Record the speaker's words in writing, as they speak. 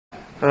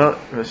Well,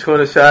 Rosh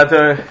Chodesh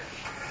Adar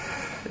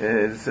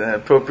is an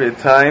appropriate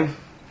time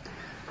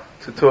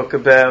to talk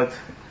about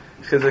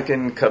Chizuk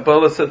in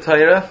Kabbalah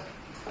Satira,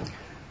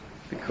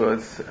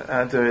 because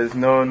Adar is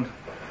known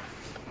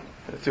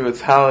through its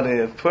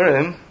holiday of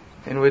Purim,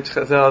 in which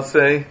Chazal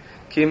say,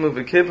 Kimu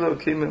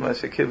v'kiblu, Kimu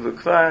masha kiblu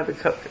kvar. The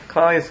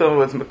Klal Yisrael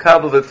was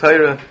Makabel the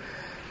Torah,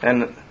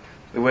 and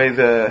the way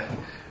the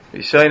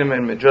Rishonim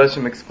and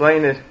Midrashim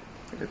explain it,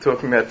 they're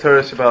talking about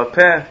Torah Shabbat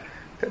Peh,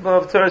 Kabbalah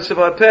of Torah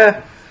Shabbat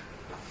Peh,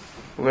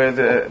 where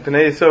the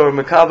Bnei Yisrael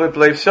were Makabel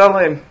B'leiv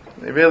Shalom.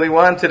 They really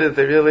wanted it,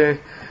 they really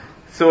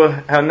saw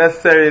how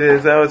necessary it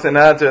is. That was in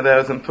Adar, that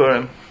was in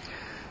Purim.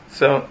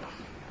 So,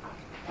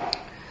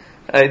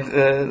 I'd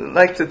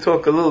like to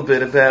talk a little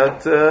bit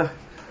about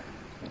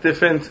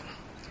different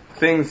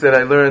things that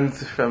I learned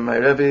from my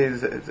Rebbe,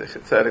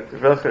 Zecher Tzadik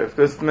Livracha of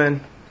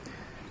Gustman,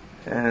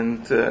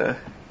 and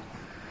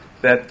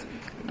that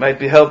might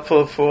be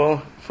helpful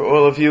for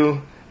all of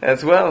you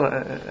as well,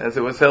 as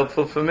it was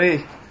helpful for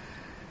me.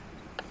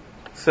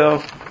 So,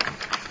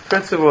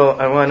 first of all,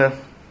 I want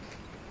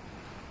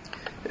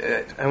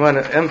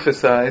to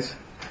emphasize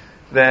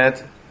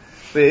that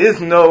there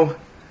is no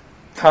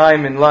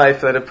time in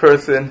life that a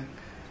person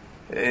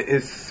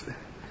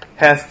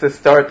has to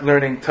start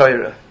learning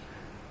Torah.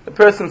 The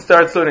person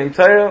starts learning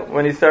Torah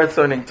when he starts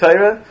learning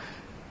Torah,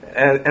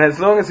 and as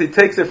long as he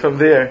takes it from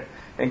there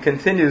and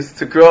continues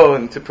to grow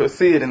and to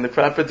proceed in the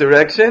proper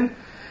direction,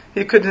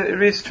 he could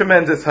reach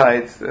tremendous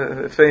heights.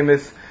 The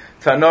famous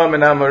Tanom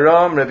and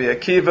Amoram, Rabbi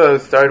Akiva, who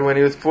started when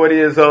he was 40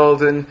 years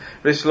old, and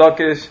Rish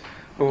Lakish,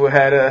 who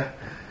had a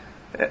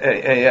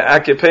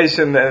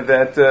occupation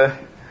that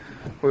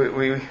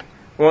we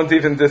won't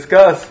even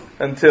discuss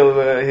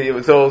until he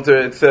was older.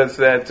 It says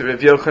that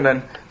Rabbi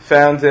Yochanan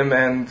found him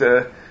and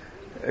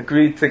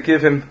agreed to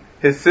give him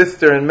his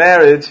sister in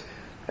marriage,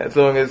 as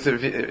long as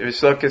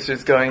Rish Lakish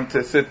is going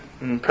to sit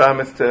and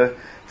promise to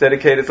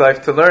dedicate his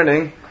life to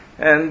learning.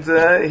 And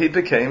he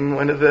became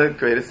one of the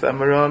greatest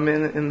Amoram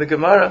in the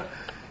Gemara,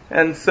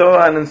 and so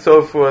on and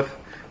so forth.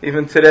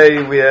 Even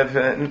today we have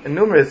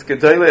numerous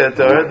Gedolei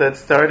Adar that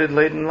started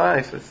late in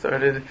life. It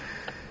started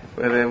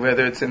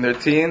whether it's in their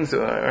teens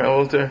or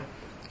older,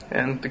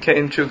 and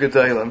became true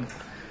Gedolim.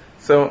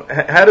 So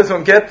how does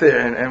one get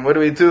there, and what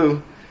do we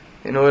do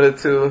in order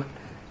to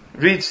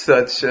reach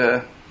such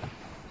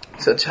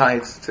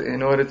heights,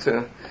 in order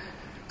to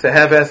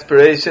have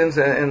aspirations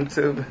and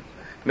to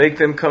make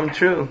them come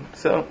true?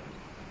 So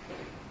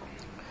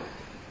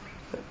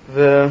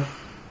the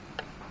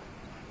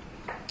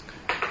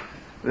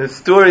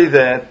story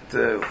that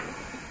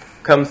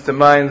comes to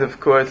mind, of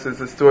course, is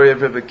the story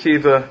of Rabbi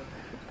Akiva,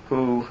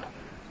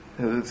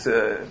 who's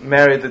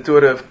married the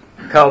daughter of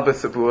Kalba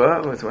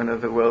Sabua, who was one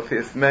of the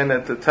wealthiest men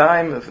at the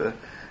time,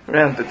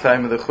 around the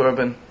time of the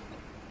Churban.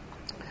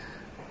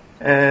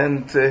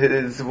 And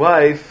his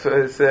wife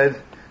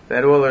said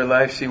that all her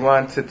life she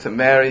wanted to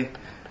marry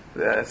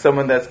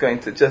someone that's going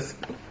to just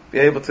be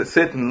able to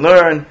sit and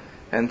learn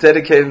and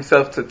dedicate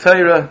himself to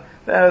Torah.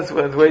 That was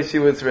the way she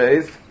was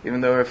raised,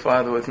 even though her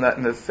father was not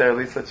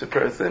necessarily such a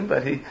person,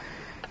 but he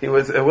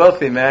was a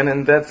wealthy man,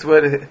 and that's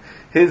what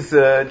his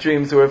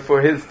dreams were for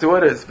his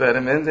daughter's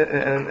betterment,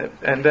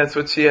 and that's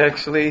what she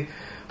actually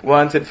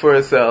wanted for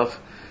herself.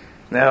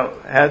 Now,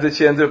 how did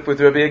she end up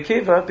with Rabbi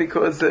Akiva?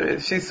 Because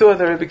she saw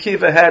that Rabbi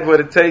Akiva had what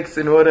it takes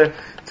in order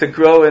to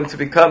grow and to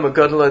become a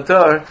Gadol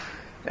Adar,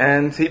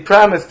 and he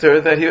promised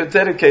her that he would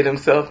dedicate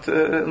himself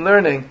to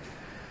learning.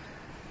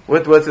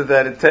 What was it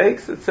that it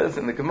takes? It says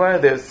in the Gemara,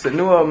 there's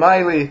Senua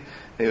Maili,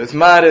 he was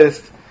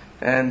modest,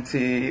 and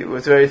he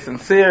was very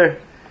sincere,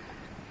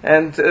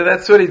 and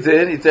that's what he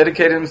did. He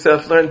dedicated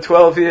himself, learned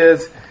 12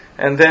 years,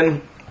 and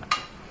then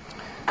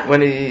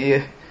when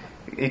he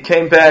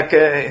came back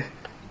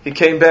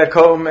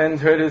home and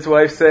heard his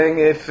wife saying,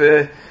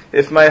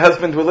 if my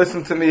husband would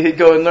listen to me, he'd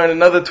go and learn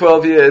another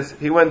 12 years.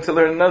 He went to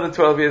learn another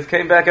 12 years,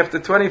 came back after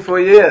 24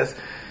 years.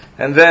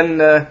 And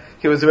then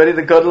he was ready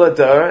to Gadol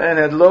Adar and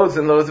had loads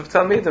and loads of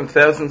Talmidim,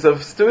 thousands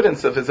of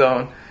students of his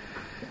own.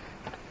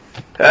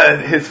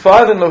 His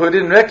father-in-law, who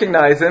didn't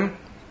recognize him,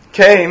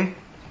 came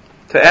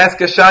to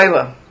ask a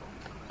shaila.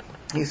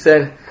 He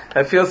said,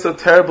 I feel so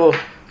terrible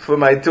for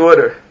my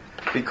daughter,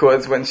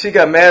 because when she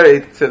got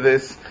married to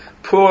this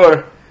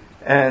poor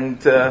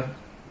and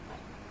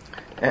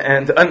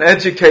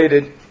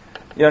uneducated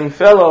young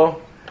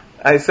fellow,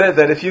 I said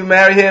that if you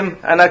marry him,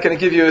 I'm not going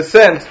to give you a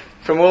cent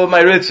from all of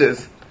my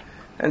riches.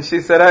 And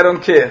she said, I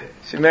don't care.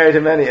 She married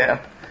him anyhow.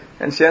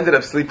 And she ended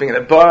up sleeping in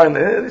a barn.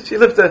 She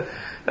lived a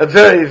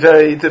very,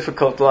 very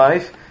difficult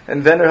life.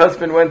 And then her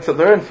husband went to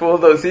learn for all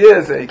those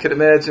years. And you could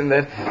imagine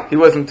that he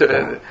wasn't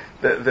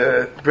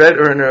the bread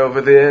earner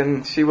over there,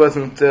 and she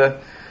wasn't.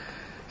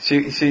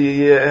 She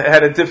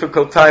had a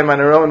difficult time on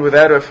her own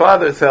without her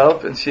father's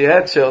help, and she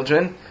had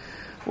children.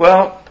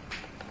 Well,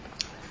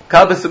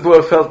 Kalba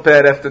Sabua felt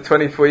bad after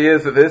 24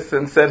 years of this,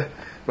 and said,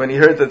 when he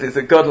heard that there's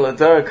a Gadol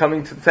Adar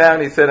coming to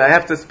town, he said, I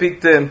have to speak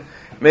to him.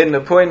 Made an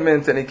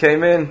appointment, and he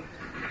came in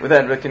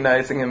without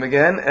recognizing him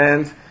again,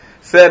 and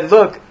said,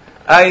 look,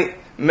 I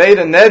made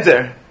a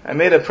neder, I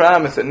made a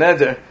promise, a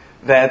neder,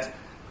 that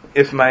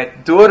if my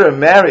daughter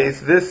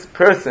marries this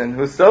person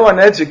who's so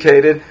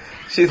uneducated,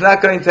 she's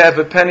not going to have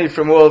a penny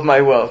from all of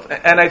my wealth.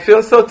 And I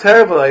feel so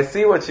terrible. I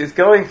see what she's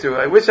going through.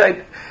 I wish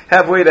I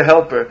have a way to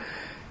help her.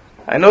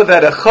 I know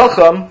that a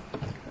chacham,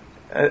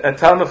 a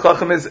Talmud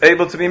chacham, is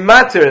able to be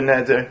matir a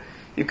neder.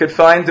 You could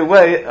find a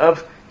way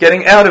of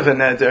getting out of a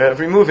neder, of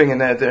removing a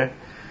neder.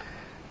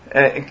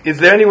 Is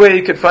there any way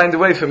you could find a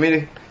way for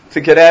me to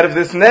get out of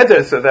this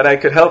neder so that I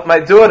could help my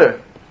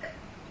daughter?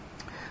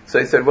 So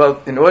I said,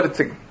 well, in order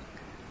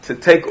to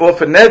take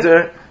off a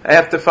neder, I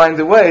have to find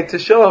a way to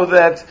show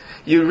that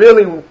you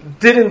really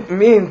didn't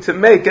mean to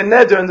make a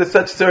neder under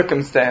such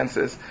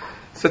circumstances.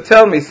 So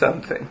tell me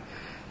something.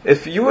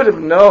 If you would have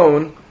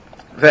known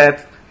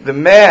that the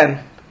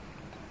man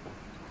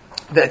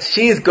that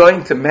she's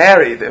going to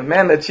marry, the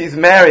man that she's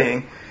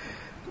marrying,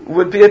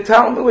 would be a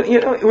Talmud,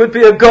 it would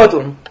be a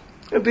Gadol,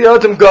 it would be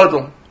Adam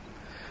Gadol,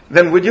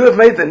 then would you have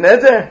made the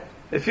neder?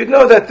 If you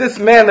know that this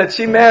man that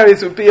she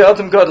marries would be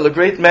Adam Gadol, a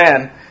great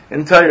man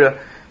in Torah,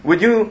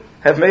 would you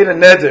have made a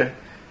neder?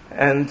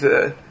 And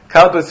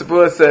Kalba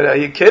Sabua said, are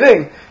you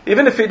kidding?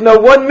 Even if he'd know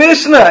one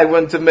Mishnah, I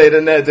wouldn't have made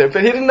a neder.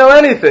 But he didn't know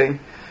anything.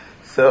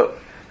 So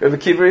Rabbi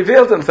Akiva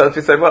revealed himself.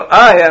 He said, well,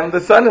 I am the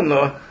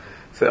son-in-law.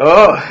 So,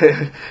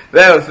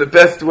 that was the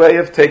best way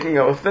of taking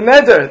off the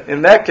neder.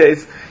 In that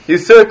case, you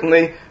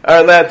certainly are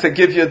allowed to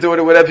give your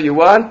daughter whatever you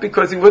want,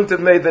 because you wouldn't have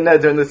made the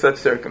neder under such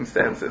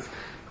circumstances.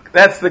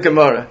 That's the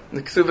Gemara,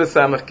 the Ksuva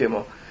Samach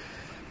Gimel.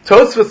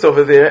 Tosfos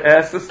over there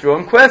asks a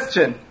strong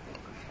question.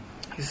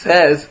 He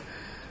says,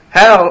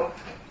 how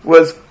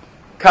was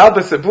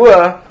Kalba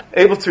Sabua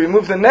able to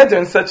remove the neder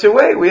in such a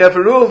way? We have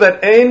a rule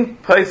that ein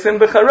paisin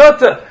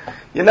b'charota.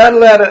 You're not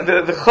allowed,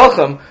 the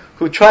chacham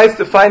who tries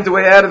to find a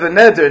way out of the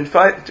neder and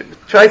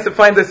tries to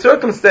find a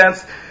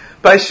circumstance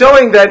by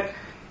showing that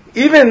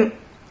even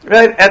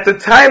right at the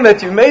time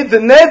that you made the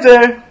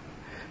neder,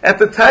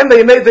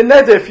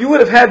 if you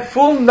would have had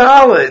full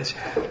knowledge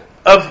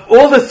of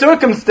all the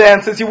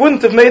circumstances, you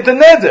wouldn't have made the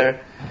neder.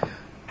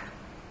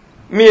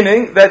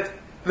 Meaning that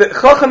the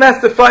chacham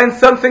has to find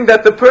something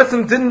that the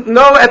person didn't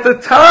know at the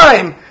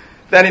time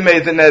that he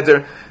made the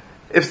neder.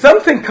 If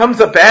something comes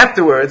up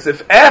afterwards,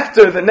 if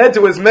after the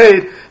neder was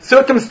made,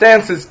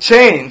 circumstances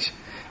change,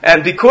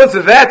 and because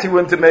of that he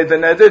wouldn't have made the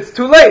neder, it's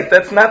too late.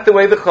 That's not the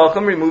way the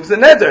chacham removes the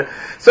neder.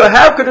 So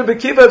how could Rabbi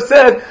Akiva have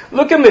said,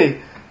 look at me,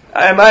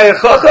 am I a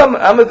chacham?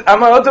 I'm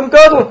a Adam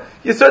Gadol.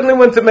 You certainly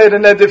wouldn't have made a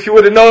neder if you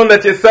would have known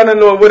that your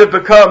son-in-law would have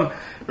become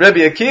Rabbi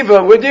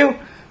Akiva, would you?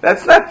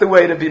 That's not the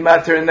way to be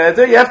matir a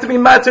neder. You have to be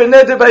matir a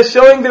neder by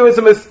showing there was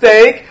a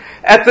mistake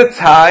at the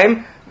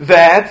time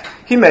that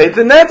he made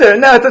the neder.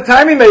 Now, at the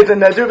time he made the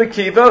neder, Rabbi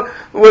Akiva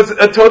was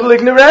a total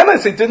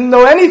ignoramus. He didn't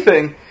know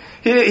anything.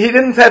 He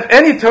didn't have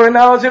any Torah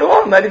knowledge at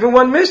all, not even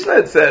one Mishnah,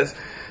 it says.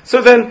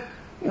 So then,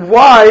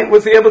 why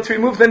was he able to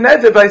remove the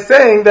neder by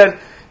saying that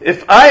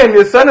if I am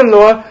your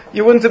son-in-law,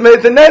 you wouldn't have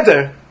made the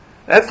neder?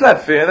 That's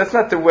not fair. That's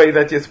not the way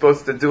that you're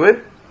supposed to do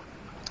it.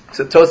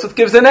 So Tosfos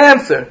gives an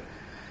answer.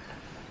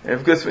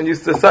 Rav Gusman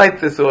used to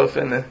cite this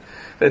often.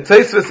 The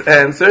Tosfos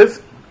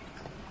answers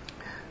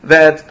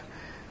that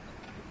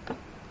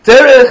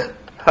Derech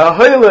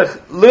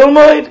ha'hoilech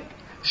lilmoid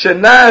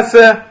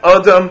shena'aseh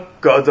Adam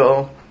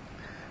Gadol.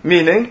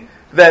 Meaning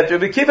that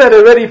Rabbi Akiva had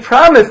already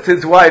promised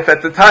his wife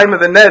at the time of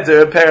the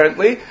neder,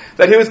 apparently,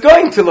 that he was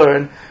going to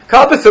learn.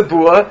 Kalba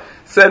Sabua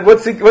said,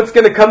 what's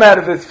going to come out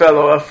of this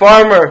fellow? A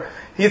farmer.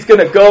 He's going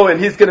to go and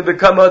he's going to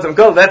become Adam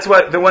Gadol. That's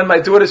the one my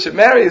daughter should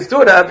marry. His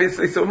daughter,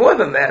 obviously, so more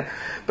than that.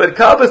 But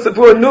Kalba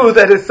Sabua knew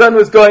that his son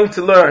was going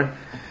to learn.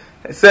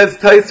 It says,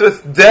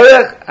 Tosfos,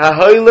 Derech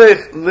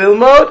ha'hoilech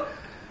lilmod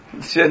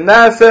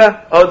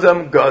shena'aseh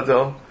Adam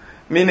Gadol.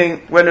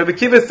 Meaning, when Rabbi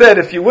Akiva said,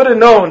 if you would have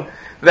known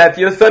that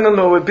your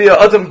son-in-law would be a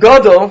Adam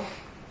Gadol,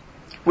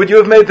 would you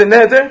have made the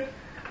neder?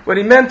 What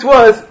he meant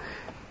was,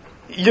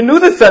 you knew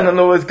the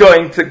son-in-law was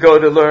going to go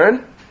to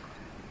learn.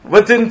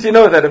 What didn't you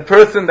know? That a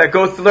person that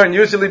goes to learn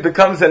usually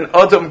becomes an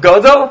Adam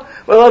Gadol?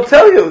 Well, I'll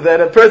tell you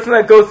that a person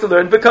that goes to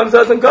learn becomes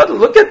Adam Gadol.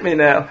 Look at me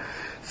now.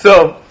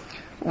 So,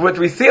 what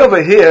we see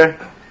over here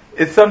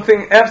is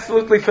something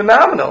absolutely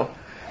phenomenal.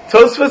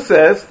 Tosfos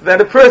says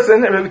that a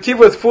person, Rabbi Akiva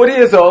was 40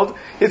 years old,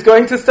 he's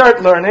going to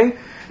start learning,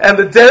 and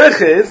the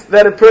derech is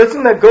that a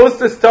person that goes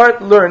to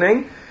start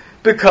learning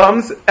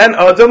becomes an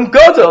Adam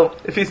Gadol.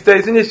 If he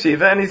stays in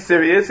yeshiva and he's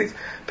serious, he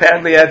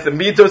apparently has the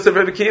mitos of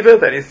Rabbi Akiva,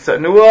 that he's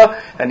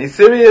tzanua, and he's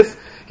serious,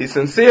 he's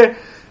sincere.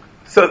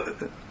 So,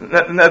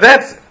 now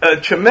that's a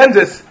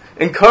tremendous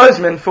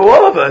encouragement for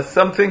all of us,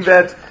 something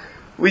that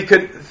we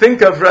could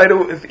think of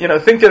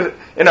think of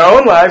in our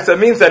own lives. That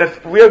means that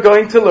if we are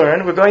going to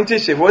learn, we're going to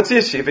yeshiva. What's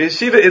yeshiva?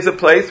 Yeshiva is a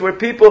place where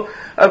people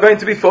are going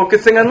to be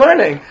focusing on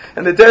learning.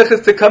 And the derech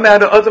is to come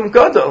out of Adam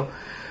Gadol.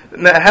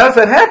 Now, how does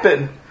that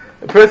happen?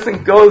 A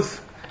person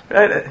goes,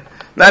 right?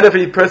 Not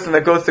every person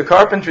that goes to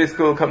carpentry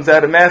school comes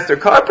out a master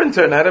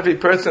carpenter. Not every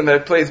person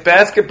that plays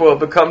basketball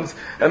becomes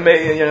a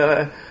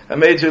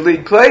major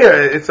league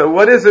player. So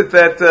what is it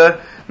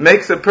that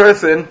makes a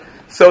person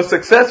so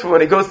successful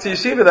when he goes to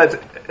yeshiva?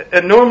 That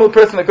a normal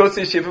person that goes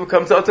to yeshiva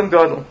becomes Adam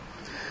Gadol.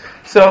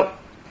 So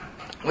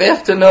we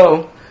have to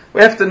know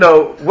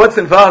what's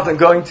involved in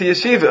going to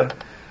yeshiva.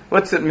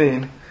 What's it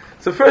mean?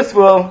 So first of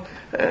all,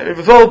 Rav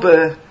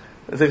Wolbe,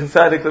 Zecher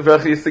Tzadik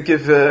Livracha, used to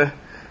give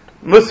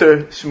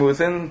Musar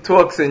Shmuzin,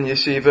 talks in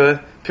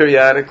yeshiva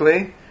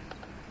periodically,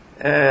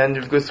 and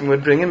Rav Gusman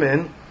would bring him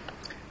in,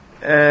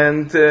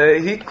 and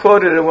he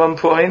quoted at one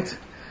point,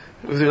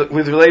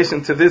 with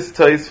relation to this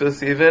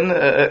Tosfos even,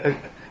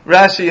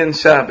 Rashi in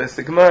Shabbos.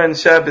 The Gemara in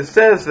Shabbos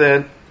says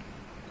that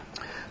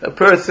a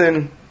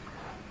person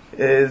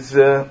is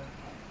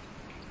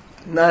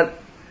not,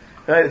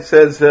 right, it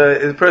says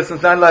a person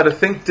is not allowed to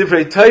think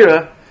Divrei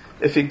Torah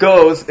if he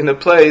goes in a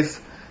place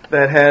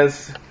that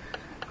has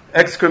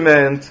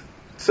excrement,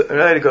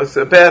 right, he goes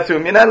to a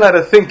bathroom, you're not allowed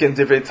to think in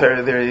Divrei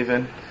Torah there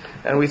even.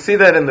 And we see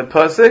that in the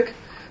Pasuk,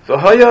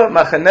 V'hoya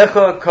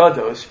machanecha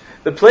kadosh.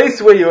 The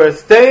place where you are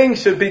staying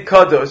should be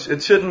kadosh.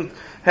 It shouldn't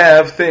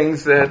have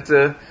things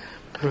that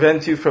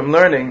prevent you from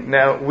learning.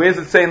 Now, where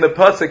does it say in the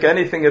Pasuk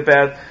anything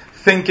about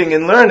thinking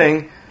and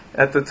learning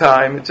at the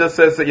time? It just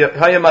says that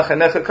Haya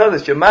machanecha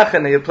kadosh, your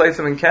machane, your place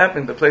of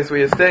encampment, the place where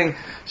you're staying,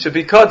 should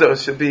be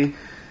kadosh, should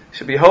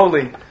be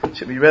holy,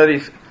 should be ready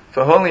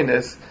for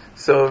holiness.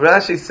 So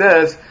Rashi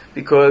says,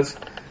 because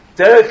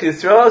Derech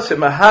Yisrael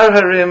shemahar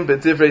harim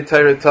b'divrei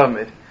Torah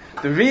tamid.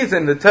 The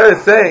reason the Torah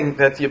is saying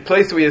that your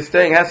place where you're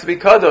staying has to be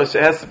kadosh,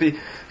 it has to be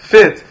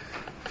fit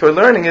for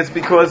learning, is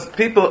because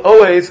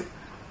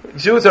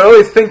Jews are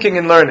always thinking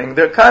and learning.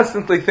 They're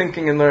constantly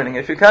thinking and learning.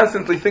 If you're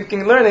constantly thinking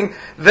and learning,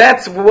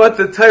 that's what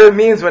the Torah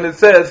means when it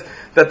says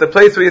that the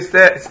place where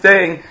you're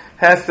staying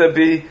has to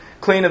be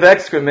clean of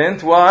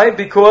excrement. Why?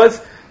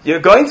 Because you're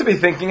going to be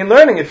thinking and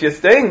learning. If you're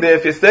staying there,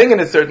 if you're staying in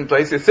a certain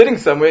place, you're sitting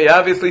somewhere, you're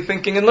obviously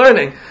thinking and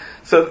learning.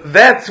 So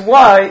that's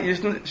why you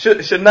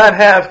should not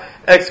have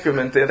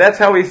excrement there. That's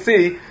how we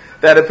see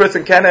that a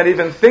person cannot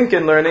even think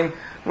in learning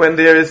when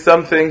there is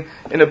something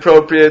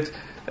inappropriate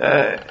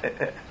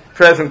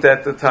present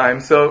at the time.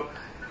 So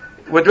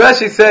what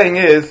Rashi is saying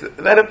is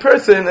that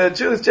a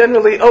Jew is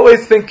generally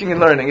always thinking and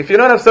learning. If you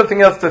don't have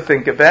something else to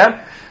think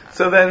about,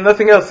 so then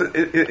nothing else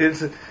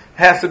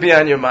has to be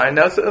on your mind.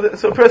 Now,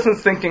 so a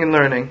person's thinking and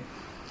learning.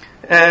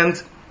 And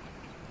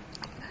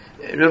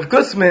Rav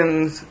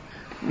Gusman's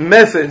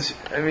message,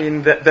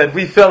 that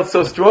we felt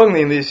so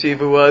strongly in the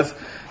yeshiva was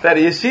that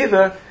a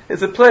yeshiva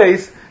is a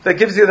place that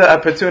gives you the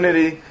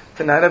opportunity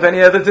to not have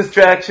any other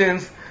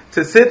distractions,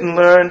 to sit and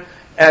learn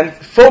and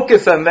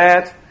focus on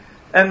that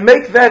and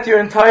make that your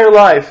entire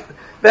life.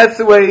 That's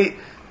the way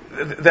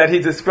that he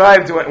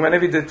described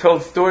whenever he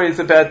told stories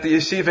about the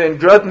yeshiva in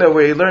Grodno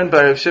where he learned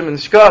by Rav Shimon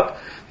Shkop,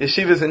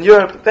 yeshivas in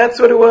Europe. That's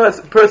what it was.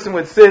 A person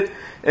would sit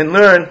and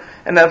learn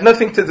and have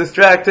nothing to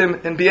distract him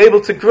and be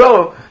able to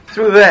grow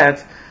through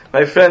that.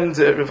 My friend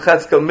Rav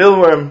Chatzkel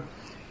Milworm,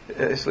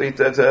 it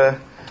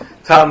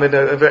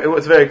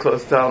was a very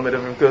close Talmud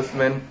of Rav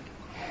Gusman.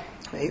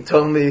 He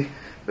told me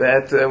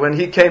that when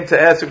he came to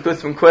ask Rav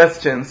Gusman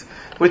questions,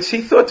 which he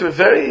thought were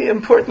very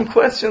important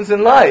questions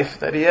in life,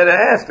 that he had to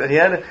ask, that he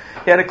had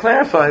to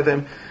clarify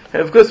them,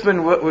 Rav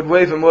Gusman would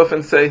wave him off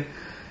and say,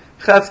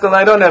 Chatzkel,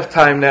 I don't have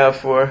time now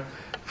for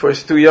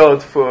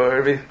shtuyot,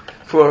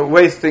 for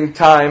wasting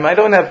time. I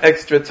don't have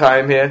extra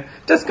time here.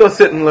 Just go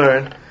sit and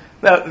learn.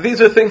 Now, these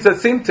are things that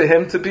seemed to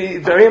him to be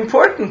very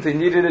important. He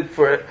needed it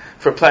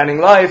for planning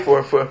life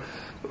or for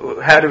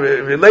how to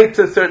relate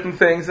to certain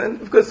things. And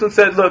Gusman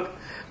said, look,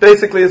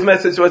 basically his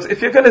message was,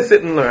 if you're going to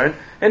sit and learn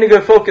and you're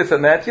going to focus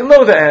on that, you'll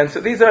know the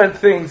answer. These aren't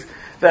things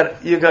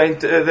that you're going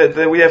to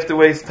that we have to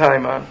waste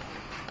time on.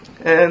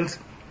 And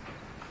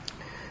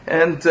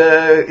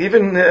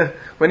even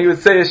when he would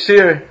say a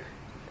shir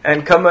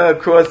and come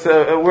across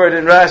a word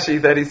in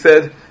Rashi that he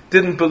said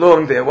didn't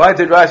belong there. Why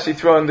did Rashi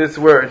throw in this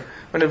word?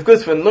 When Rav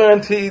Gusman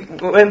learned,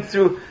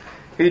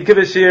 he'd give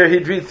a shir,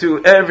 he'd read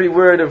through every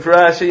word of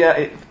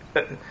Rashi,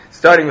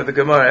 starting with the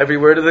Gemara, every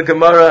word of the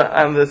Gemara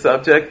on the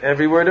subject,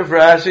 every word of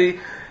Rashi,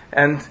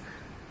 and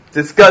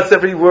discuss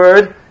every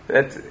word.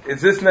 That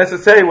is this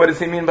necessary? What does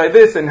he mean by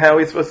this? And how are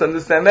we supposed to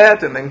understand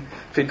that? And then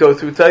if he'd go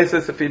through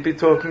Taisus, if he'd be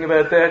talking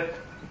about that,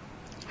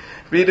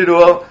 read it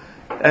all.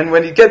 And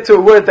when he'd get to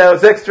a word that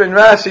was extra in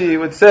Rashi, he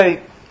would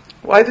say,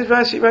 why did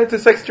Rashi write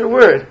this extra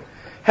word?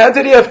 How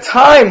did he have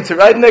time to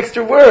write an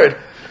extra word?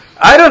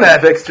 I don't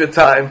have extra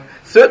time.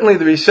 Certainly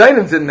the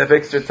Rishonim didn't have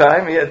extra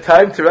time. He had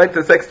time to write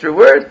this extra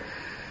word.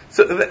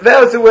 So that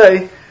was the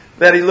way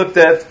that he looked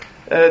at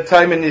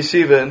time in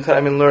yeshiva and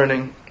time in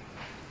learning.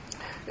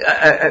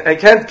 I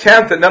can't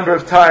count the number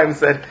of times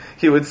that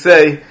he would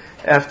say,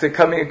 after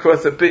coming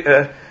across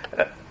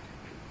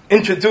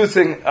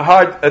introducing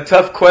a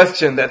tough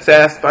question that's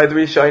asked by the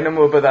Rishonim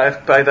or by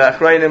the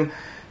Achrayim,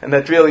 and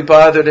that really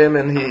bothered him,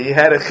 and he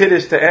had a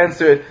chiddush to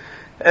answer it.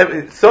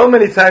 So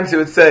many times he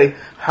would say,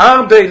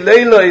 Harbe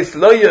leilos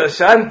lo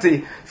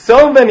yashanti.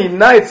 So many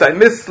nights I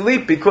missed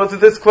sleep because of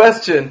this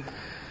question.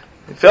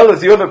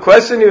 Fellas, you have a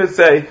question, he would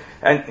say,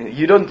 and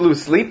you don't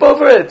lose sleep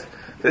over it?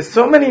 There's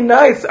so many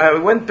nights I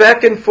went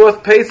back and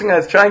forth pacing, I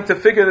was trying to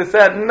figure this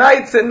out,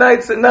 nights and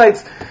nights and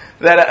nights,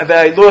 that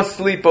I lost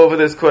sleep over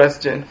this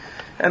question.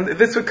 And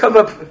this would come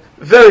up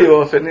very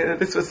often.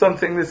 This was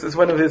something, this is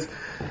one of his,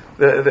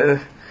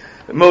 the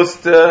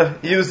most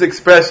used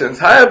expressions.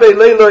 Ha'arbe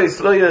leilo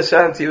islo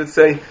yashanti, he would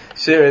say,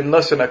 shir in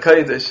Lashon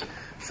HaKodesh.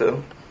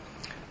 So,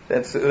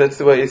 that's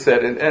the way he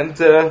said it. And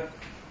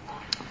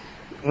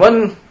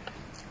one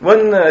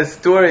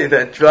story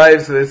that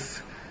drives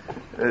this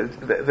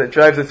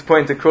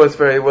point across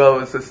very well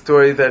was the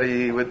story that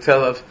he would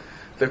tell of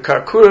the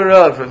Karkura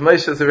Rav of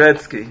Moshe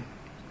Zaretsky,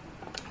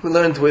 who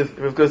learned with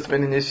Rav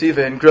Gustman in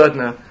Yeshiva in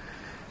Grodno,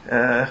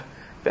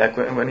 back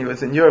when he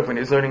was in Europe, when he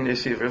was learning in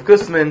Yeshiva. Rav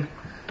Gustman,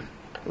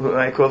 who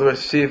I call the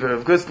Rosh Yeshiva,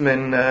 Rav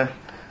Gustman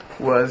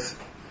was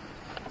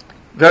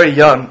very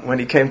young when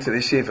he came to the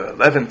Yeshiva,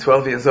 11,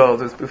 12 years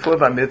old. It was before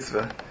Bar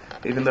Mitzvah,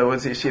 even though it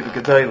was Yeshiva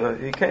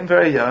Gedolah. He came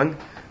very young.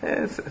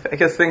 I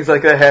guess things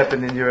like that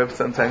happen in Europe.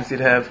 Sometimes you'd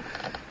have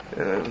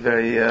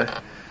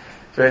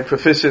very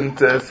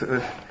proficient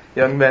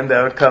young men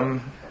that would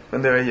come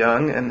when they were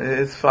young, and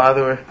his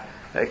father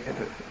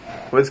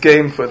was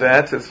game for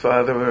that. His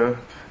father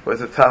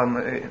was a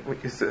Talmud,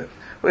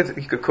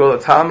 you could call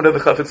it Talmud of the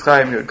Chafetz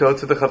Chaim. He would go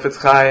to the Chafetz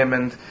Chaim,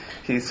 and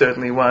he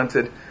certainly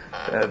wanted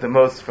the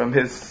most from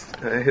his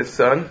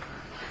son.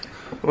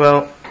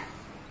 Well,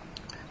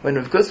 when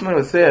Rav Gustman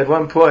was there, at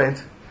one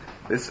point,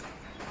 this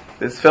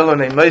fellow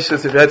named Moshe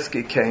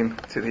Zaretsky came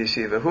to the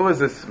yeshiva. Who was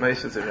this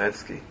Moshe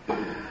Zaretsky?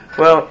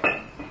 Well,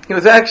 he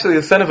was actually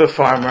the son of a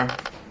farmer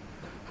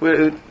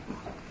who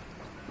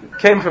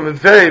came from a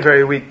very,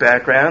 very weak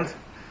background.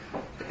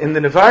 In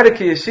the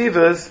Novardiki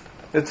yeshivas,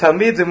 the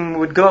Talmidim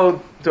would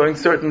go during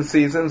certain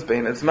seasons,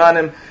 Bein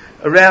Hazmanim,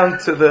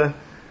 around to the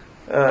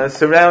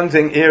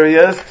surrounding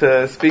areas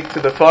to speak to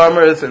the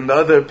farmers and the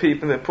other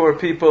people, the poor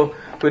people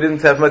who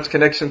didn't have much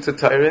connection to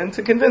Torah, and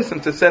to convince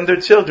them to send their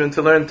children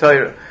to learn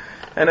Torah.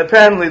 And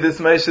apparently this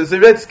Moshe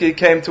Zaretsky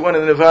came to one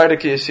of the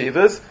Novardiki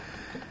yeshivas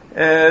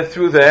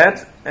through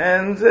that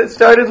and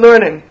started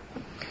learning.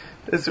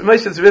 This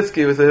Moshe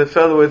Zaretsky was a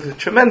fellow with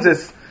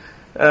tremendous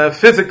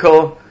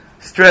physical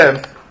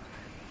strength.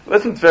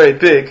 Wasn't very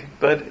big,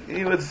 but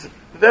he was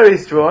very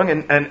strong,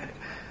 and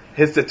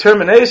his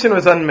determination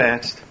was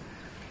unmatched.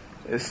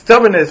 His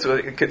stubbornness,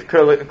 you could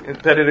call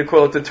it, better to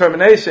call it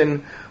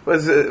determination,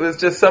 was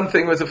just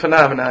something, was a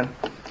phenomenon.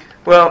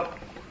 Well,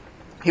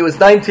 he was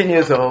 19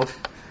 years old,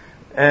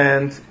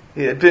 and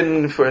he had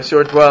been for a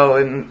short while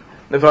in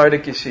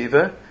Novardik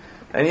Yeshiva,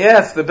 and he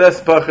asked the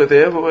best bacher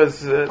there, who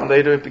was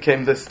later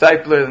became the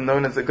Stipler,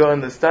 known as the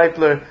Gaon, the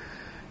Stipler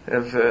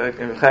of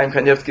Chaim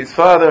Kanievsky's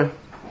father.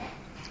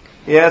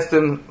 He asked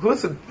him,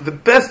 who's the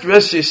best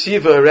Rosh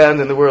Yeshiva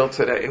around in the world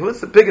today? Who's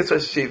the biggest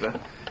Rosh Yeshiva?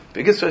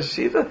 Biggest Rosh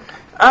Yeshiva?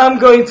 I'm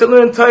going to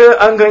learn Torah,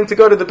 I'm going to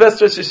go to the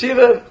best Rosh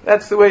Yeshiva,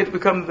 that's the way to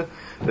become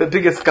the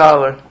biggest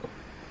scholar.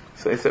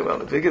 So he said, well,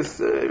 the biggest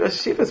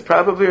Rosh Yeshiva is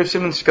probably Rav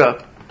Shimon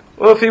Shkop.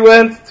 Well, if he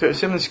went to Rav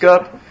Shimon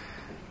Shkop,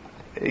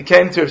 he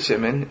came to Rav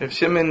Shimon. Rav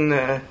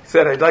Shimon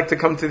said, I'd like to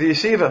come to the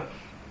yeshiva.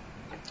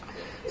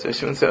 So Rav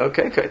Shimon said,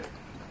 okay, good.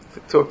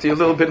 Talk to you a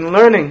little bit in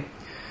learning.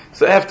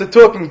 So after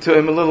talking to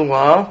him a little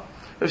while,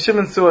 Rav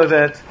Shimon saw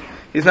that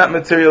he's not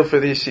material for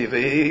the yeshiva.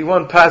 He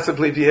won't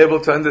possibly be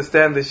able to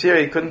understand the shir.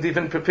 He couldn't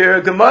even prepare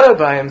a Gemara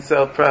by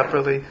himself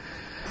properly.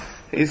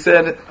 He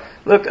said,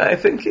 look, I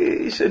think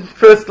he should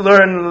first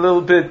learn a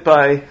little bit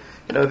by,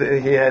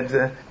 he had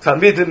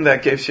Talmidim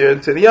that gave shir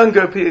to the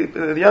younger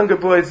people, the younger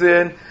boys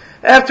there.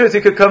 Afterwards,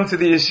 you could come to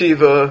the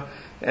yeshiva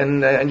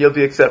and you'll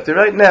be accepted.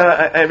 Right now,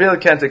 I really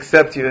can't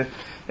accept you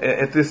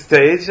at this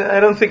stage. I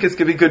don't think it's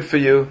going to be good for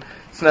you.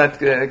 It's not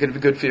going to be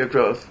good for your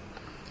growth.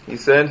 He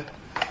said,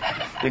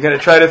 you're going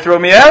to try to throw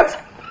me out?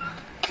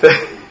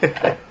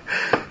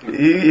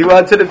 He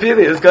wanted to be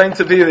there. He was going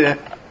to be there.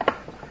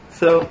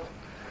 So,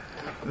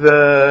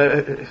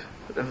 the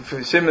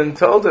Shimon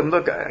told him,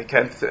 look, I'm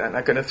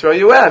not going to throw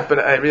you out, but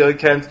I really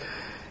can't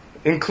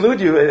include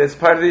you as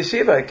part of the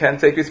yeshiva. I can't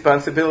take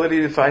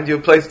responsibility to find you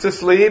a place to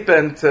sleep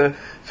and to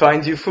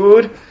find you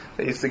food.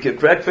 They used to give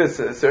breakfast,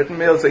 certain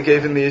meals they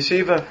gave in the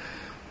yeshiva.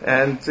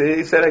 And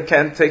he said, I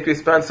can't take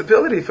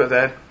responsibility for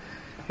that.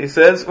 He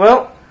says,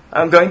 well,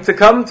 I'm going to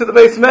come to the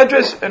Beis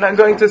Medrash and I'm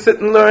going to sit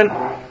and learn.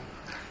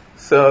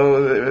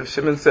 So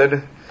Shimon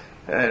said,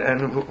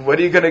 and what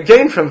are you going to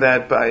gain from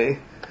that by,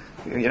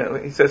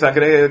 he says, I'm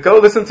going to go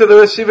listen to the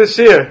Rosh Yeshiva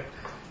shir.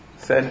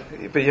 He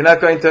said, but you're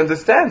not going to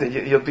understand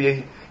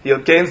it. You'll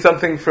gain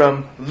something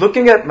from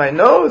looking at my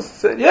nose? He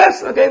said,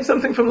 yes, I'll gain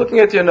something from looking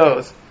at your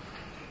nose.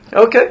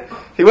 Okay.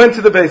 He went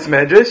to the Beis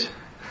Medrash,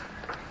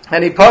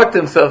 and he parked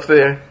himself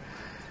there.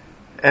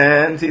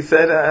 And he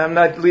said, I'm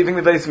not leaving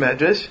the Beis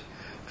Medrash.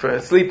 For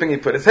sleeping, he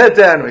put his head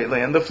down, or he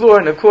lay on the floor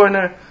in a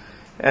corner.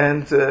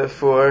 And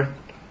for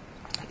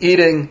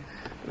eating,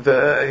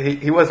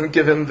 he wasn't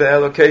given the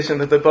allocation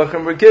that the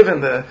Bachrim were given,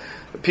 the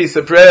piece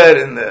of bread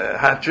and the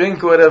hot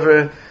drink or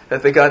whatever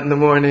that they got in the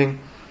morning.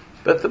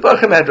 But the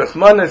Bachrim had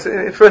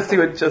Rachmanis. First he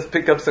would just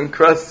pick up some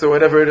crusts or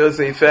whatever it is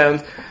he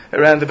found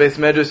around the Beis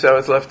Medrash that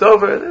was left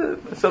over.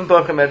 Some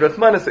Bachrim had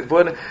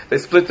Rachmanis. They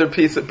split their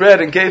piece of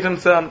bread and gave him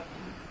some.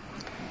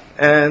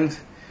 And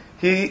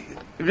he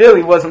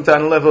really wasn't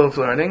on a level of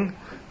learning,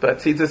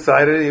 But he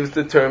decided, he was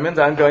determined,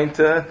 I'm going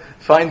to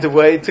find a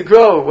way to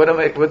grow.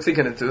 What's he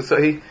going to do?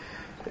 So he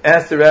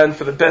asked around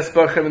for the best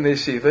bachrim in the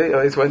yeshiva. He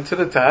always went to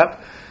the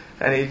top,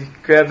 and he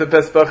grabbed the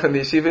best bachrim in the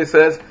yeshiva.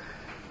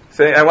 He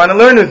say, I want to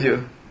learn with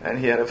you. And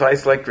he had a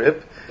vice-like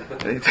grip.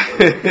 And he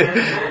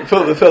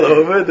pulled the fellow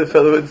over. The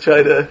fellow would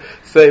try to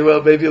say,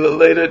 well, maybe a little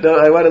later, no,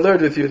 I want to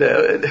learn with you now.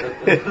 And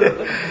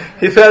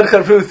he found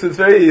chavrusas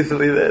very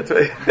easily that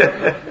way.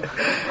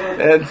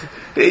 And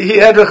he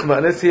had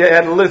Rahmanis. He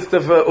had a list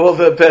of all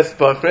the best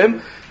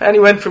bachrim. And he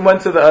went from one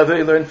to the other.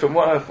 He learned from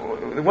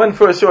one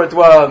for a short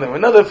while, and then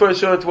another for a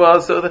short while,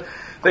 so that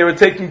they were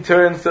taking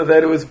turns so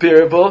that it was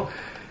bearable.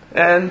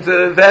 And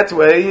that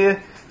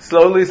way,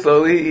 slowly,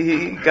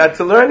 he got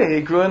to learning.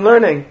 He grew in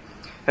learning.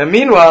 And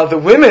meanwhile, the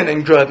women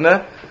in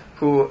Grodno,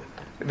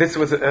 this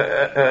was a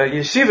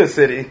yeshiva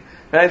city,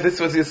 right? This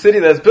was a city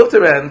that was built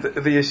around the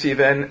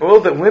yeshiva, and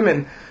all the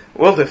women,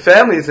 all the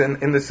families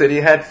in the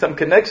city had some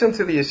connection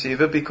to the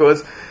yeshiva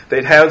because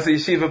they'd house the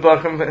yeshiva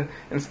bachrim,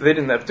 and they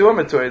didn't have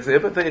dormitories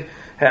there, but they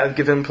had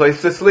give him a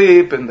place to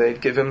sleep, and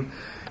they'd give him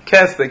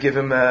kest, they'd give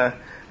him a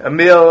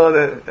meal,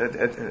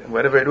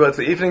 whatever it was,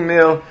 the evening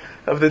meal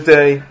of the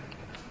day.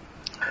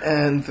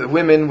 And the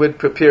women would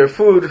prepare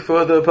food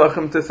for the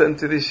bachrim to send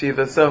to the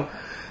yeshiva. So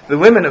the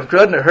women of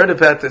Grodno heard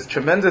about this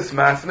tremendous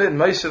masmid,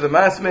 Moshe the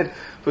masmid,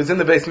 who's in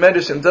the Beis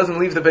Medrash and doesn't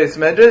leave the Beis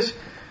Medrash,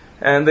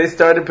 and they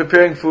started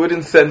preparing food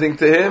and sending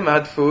to him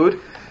hot food,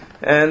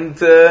 and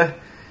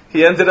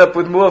he ended up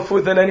with more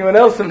food than anyone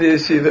else in the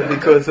yeshiva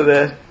because of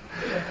that.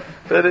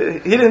 But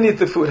he didn't eat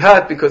the food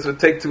hot because it would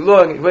take too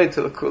long. He'd wait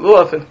till it cool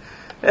off, and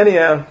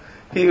anyhow,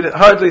 he would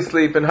hardly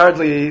sleep and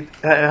hardly eat,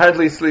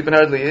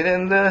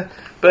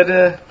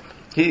 but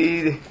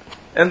he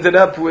ended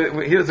up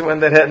with, he was the one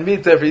that had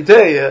meat every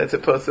day, as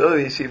opposed to the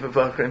yeshiva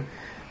bachrim.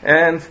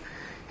 And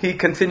he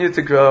continued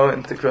to grow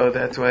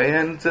that way.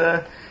 And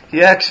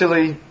he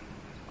actually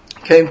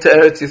came to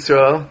Eretz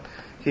Yisrael.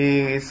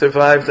 He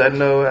survived, I don't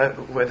know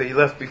whether he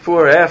left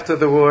before or after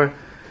the war,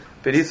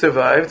 but he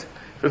survived.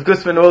 Rav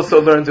Gusman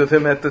also learned with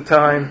him at the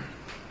time.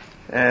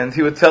 And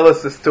he would tell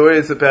us the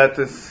stories about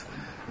this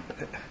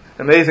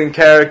amazing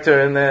character,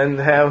 and then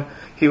how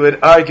he would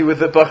argue with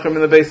the bachrim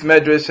in the Beis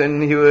Medrash,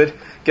 and he would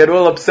get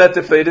all upset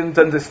if they didn't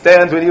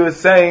understand what he was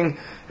saying,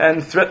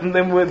 and threaten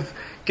them with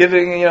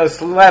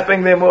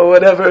slapping them or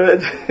whatever.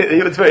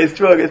 He was very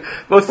strong, and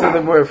most of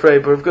them were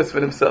afraid, but Rav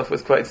Gusman himself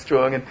was quite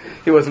strong, and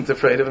he wasn't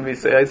afraid of him. He'd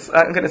say,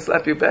 I'm going to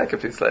slap you back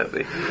if you slap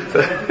me.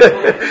 So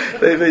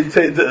they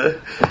maintained a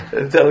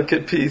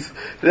delicate peace.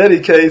 In any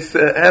case,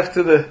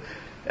 after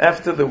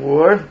the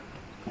war,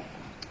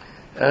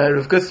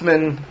 Rav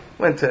Gusman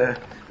went to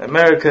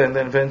America and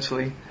then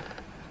eventually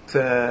to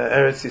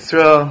Eretz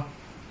Yisrael.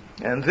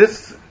 And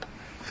this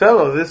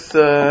fellow,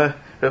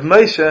 Rav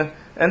Moshe,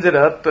 ended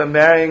up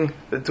marrying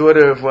the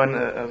daughter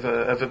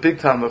of a big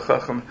Talmud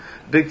Chacham,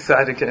 big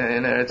tzaddik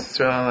in Eretz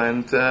Yisrael,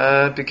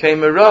 and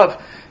became a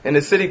Rav in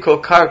a city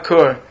called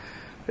Karkur,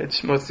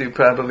 which most of you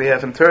probably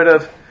haven't heard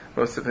of.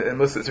 Most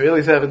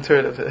Israelis haven't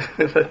heard of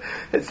it.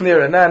 It's near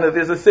Anana.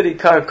 There's a city,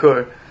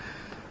 Karkur.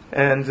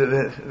 And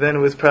then it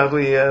was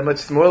probably a much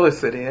smaller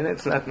city, and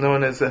it's not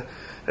known as a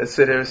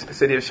city of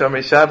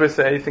Shomrei Shabbos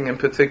or anything in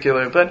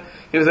particular, but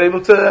he was able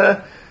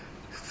to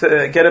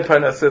get a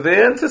parnasa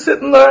there and to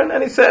sit and learn,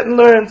 and he sat and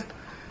learned.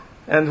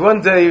 And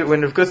one day when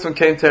Rav Gusman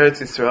came to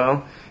Eretz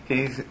Yisrael,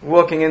 he's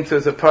walking into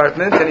his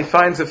apartment, and he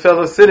finds a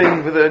fellow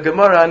sitting with a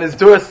Gemara on his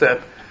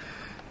doorstep.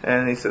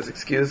 And he says,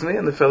 excuse me,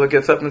 and the fellow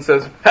gets up and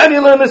says, how do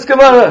you learn this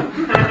Gemara?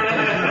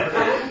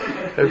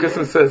 Rav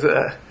Gusman says,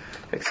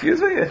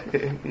 excuse me,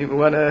 you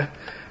want to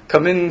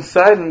come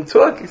inside and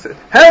talk? He said,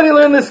 how do you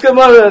learn this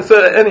Gemara? So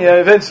anyhow, I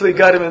eventually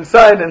got him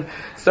inside and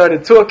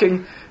started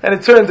talking, and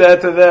it turned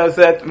out that was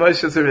at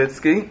Moshe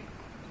Zaritsky.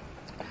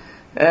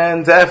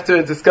 And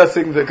after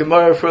discussing the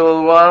Gemara for a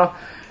little while,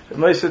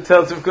 Moshe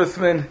tells Rav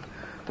Gusman,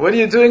 what are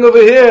you doing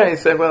over here? And he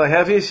said, well, I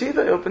have a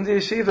yeshiva, I opened the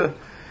yeshiva.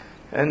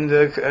 And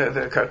the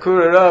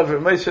Karkur Rav,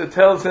 Moshe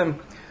tells him,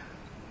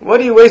 what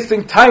are you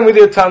wasting time with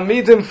your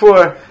Talmidim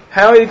for?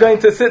 How are you going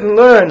to sit and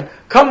learn?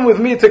 Come with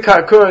me to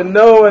Karkur.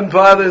 No one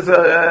bothers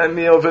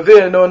me over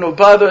there. No one will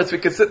bother us. We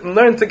can sit and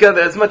learn together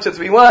as much as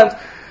we want,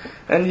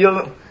 and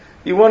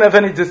you won't have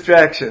any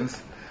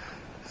distractions.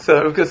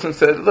 So Rav Gusman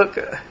said, look,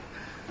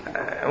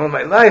 all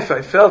my life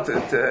I felt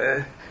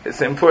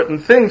it's an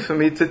important thing for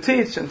me to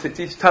teach, and to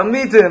teach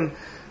Talmidim.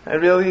 I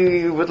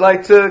really would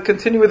like to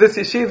continue with this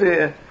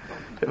yeshiva.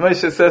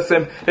 Moshe says to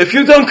him, if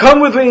you don't come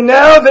with me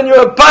now, then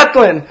you're a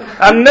batlin.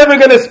 I'm never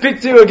going to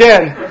speak to you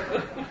again.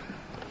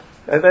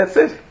 And that's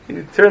it.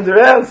 He turned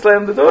around,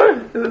 slammed the door.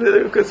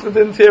 Rav Gusman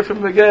didn't hear from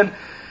him again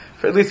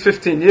for at least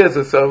 15 years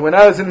or so. When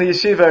I was in the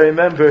yeshiva, I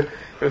remember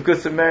Rav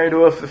Gusman married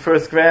off the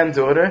first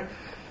granddaughter,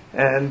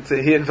 and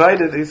he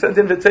sent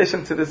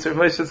invitation to this Rav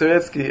Moshe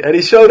Zaretsky, and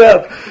he showed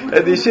up, and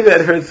the yeshiva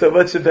had heard so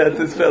much about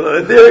this fellow,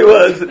 and there he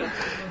was,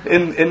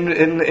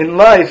 in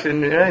life,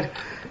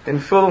 in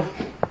full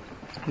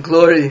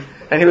glory,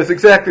 and he was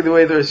exactly the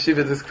way the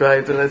yeshiva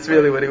described, and that's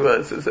really what he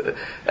was. It's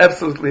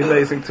absolutely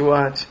amazing to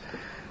watch.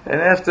 And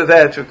after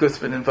that, Rav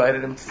Gusman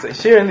invited him to say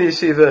shir in the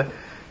yeshiva.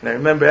 And I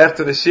remember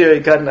after the shir, he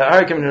got in an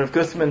argument, and Rav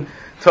Gusman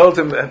told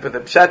him, but the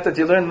pshat that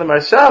you learned in the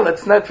Marshal,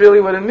 that's not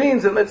really what it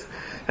means.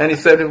 And he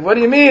said, what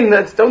do you mean?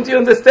 Don't you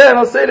understand?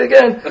 I'll say it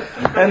again.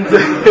 And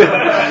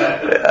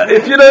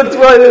if you don't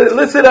want to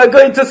listen, I'm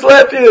going to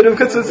slap you. And Rav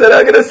Gusman said,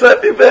 I'm going to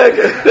slap you back.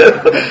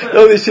 The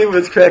whole yeshiva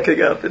was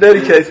cracking up. In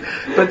any case,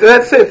 but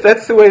that's it.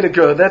 That's the way to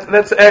grow.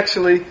 That's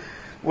actually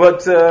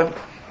what the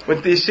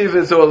yeshiva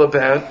is all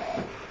about.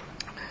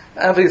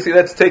 Obviously,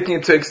 that's taking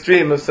it to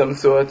extreme of some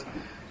sort,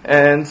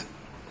 and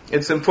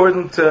it's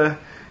important to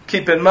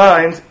keep in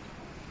mind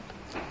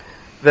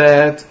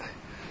that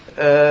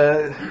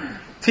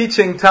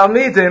teaching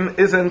Talmidim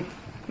isn't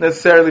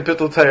necessarily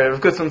Bittul Torah.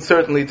 Rav Gusman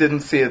certainly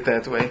didn't see it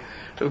that way.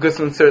 Rav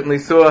Gusman certainly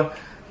saw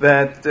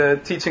that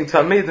teaching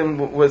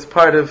Talmidim was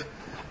part of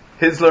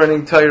his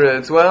learning Torah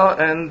as well,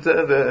 and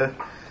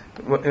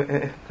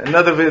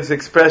another of his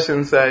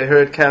expressions I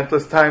heard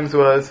countless times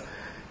was,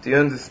 do you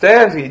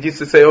understand? He used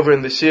to say over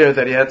in the shir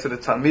that he had to the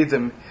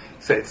Talmidim,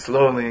 say it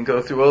slowly and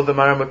go through all the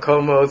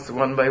Maramakomos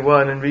one by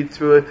one and read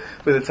through it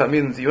with the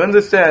Talmidim. Do you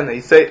understand?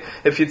 He say,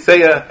 if you'd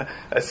say a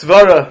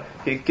svara,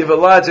 he'd give a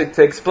logic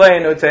to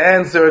explain or to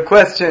answer a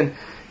question.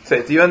 He'd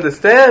say, do you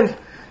understand?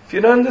 If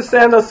you don't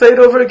understand, I'll say it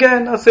over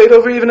again. I'll say it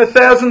over even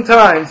 1,000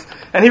 times.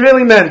 And he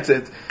really meant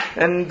it.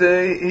 And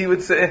he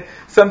would say,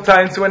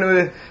 sometimes when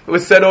it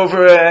was said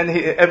over and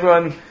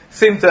everyone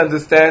seemed to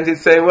understand, he'd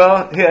say,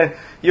 well, yeah,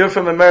 you're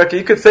from America,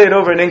 you could say it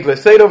over in English.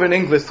 Say it over in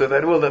English so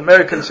that, well, the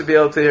Americans should be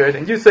able to hear it.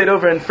 And you say it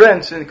over in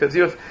French, because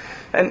it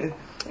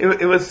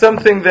was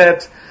something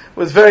that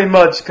was very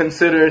much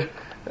considered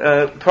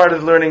part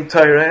of learning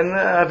Torah. And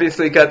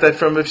obviously got that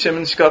from Rav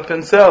Shimon Shkop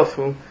himself,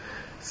 who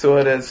saw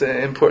it as an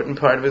important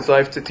part of his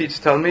life to teach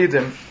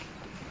Talmidim.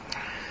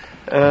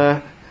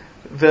 I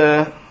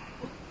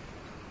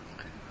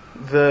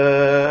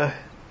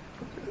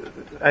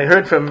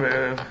heard from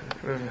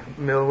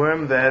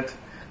Milworm that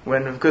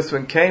when Rav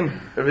Gusman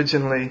came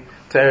originally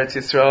to Eretz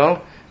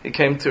Yisrael, he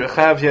came to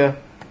Rechavia,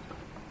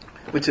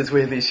 which is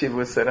where the yeshiva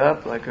was set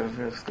up, like Rav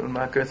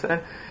Skulmacher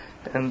said.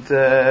 And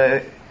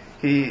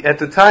he, at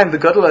the time, the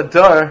Gadol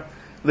Adar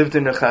lived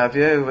in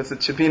Rechavia. It was a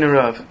Chibina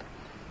Rav.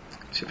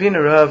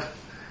 Chibina Rav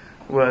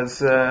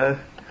was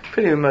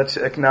pretty much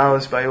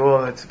acknowledged by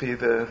all to be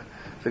the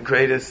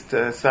greatest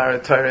Sarah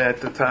Torah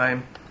at the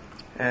time.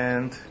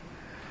 And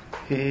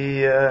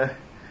he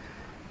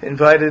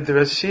invited the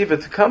Rosh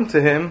Yeshiva to come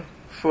to him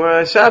for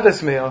a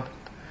Shabbos meal.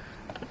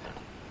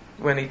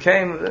 When he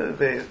came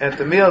at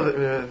the meal,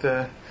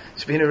 the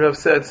Shebina Rav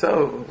said,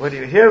 so, what are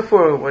you here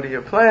for? What are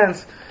your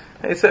plans?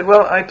 And he said,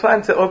 well, I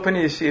plan to open a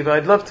yeshiva.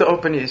 I'd love to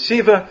open a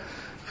yeshiva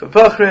for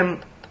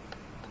Bachrim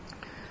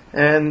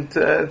and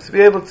to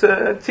be able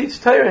to teach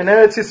Torah in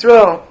Eretz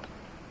Yisrael.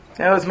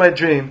 That was my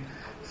dream.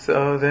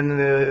 So then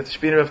the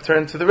Shebina Rav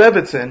turned to the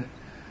Rebbetzin.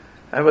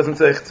 I wasn't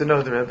zeich to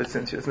know the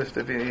Rebbetzin. She was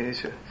nifta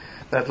b'yeshiva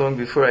not long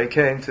before I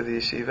came to the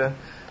yeshiva.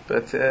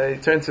 But he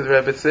turned to the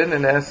Rebbetzin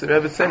and asked the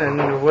Rebbetzin,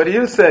 and what do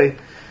you say?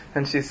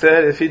 And she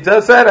said, if he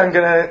does that, I'm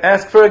going to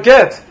ask for a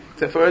get,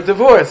 for a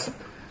divorce.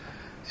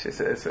 She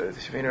said, so the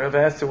Shebina Rav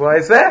asked her, why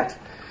is that? He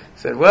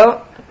said,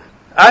 well,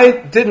 I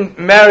didn't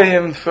marry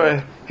him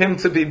for him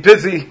to be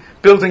busy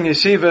building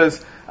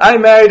yeshivas. I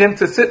married him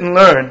to sit and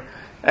learn.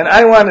 And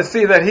I want to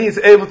see that he's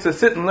able to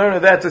sit and learn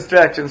without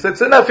distraction. So it's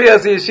enough he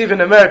has a yeshiva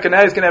in America.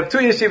 Now he's going to have 2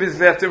 yeshivas. He's going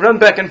to have to run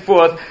back and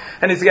forth.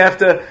 And he's going to have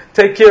to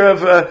take care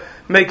of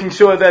making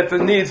sure that the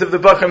needs of the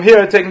Bachram here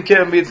are taken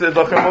care of, needs of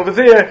the Bachram over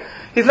there.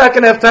 He's not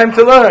going to have time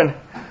to learn.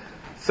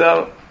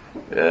 So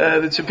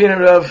the Chibina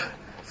Rav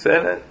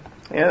said,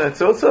 yeah,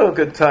 that's also a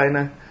good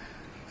taina.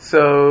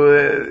 So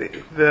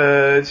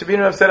the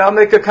Chibina Rav said, I'll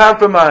make a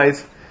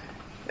compromise.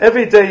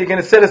 Every day you're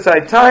going to set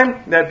aside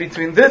time, that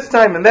between this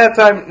time and that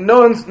time,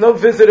 no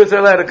visitors are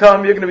allowed to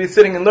come. You're going to be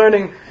sitting and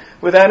learning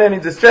without any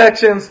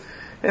distractions.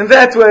 And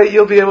that way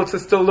you'll be able to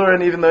still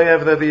learn even though you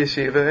have the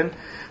yeshiva. And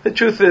the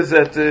truth is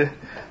that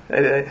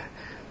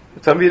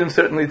Talmidim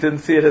certainly didn't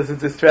see it as a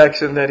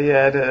distraction that he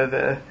had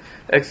the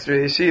extra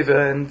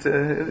yeshiva. And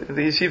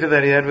the yeshiva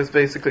that he had was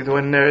basically the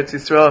one in Eretz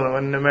Yisrael, the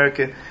one in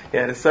America. He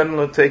had his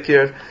son-in-law to take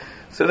care of.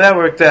 So that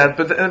worked out.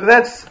 But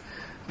that's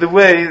the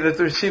way that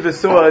the yeshiva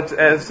saw it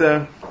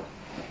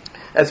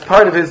as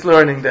part of his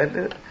learning,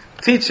 that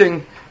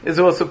teaching is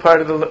also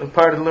part of the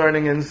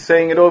learning, and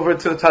saying it over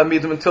to the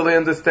Talmidim until they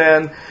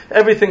understand.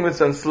 Everything was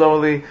done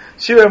slowly.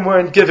 Shirim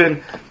weren't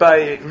given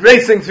by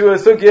racing through a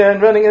sugya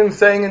and running and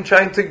saying and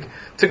trying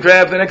to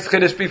grab the next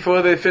chiddush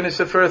before they finish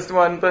the first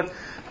one, but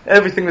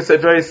everything was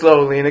said very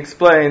slowly and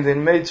explained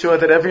and made sure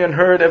that everyone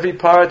heard every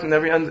part and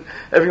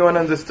everyone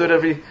understood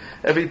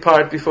every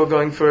part before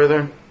going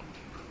further.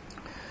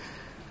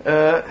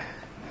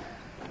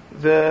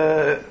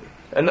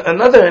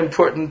 Another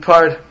important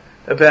part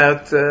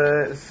about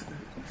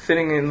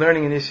sitting and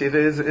learning in yeshiva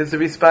is the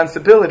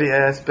responsibility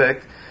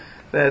aspect.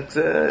 That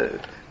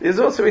there's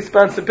also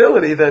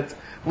responsibility that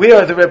we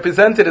are the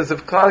representatives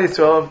of Klal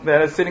Yisrael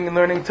that are sitting and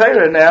learning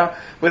Torah now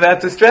without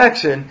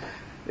distraction.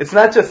 It's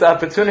not just an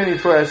opportunity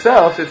for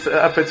ourselves; it's an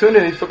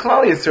opportunity for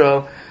Klal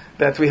Yisrael.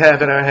 that we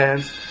have in our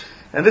hands.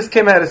 And this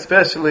came out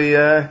especially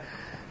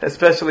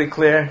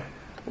clear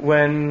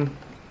when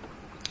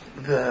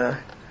the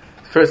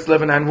First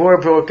Lebanon War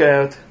broke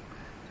out.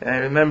 I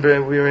remember I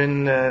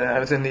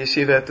was in the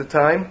yeshiva at the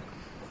time,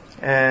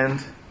 and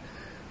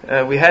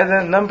we had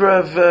a number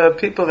of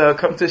people that would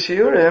come to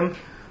Shiurim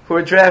who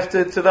were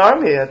drafted to the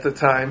army at the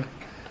time.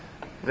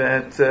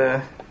 That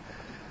they're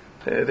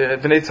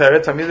Bnei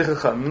Tzara, Talmidei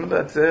Chachamim,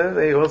 but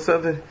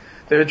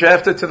they were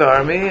drafted to the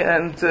army,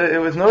 and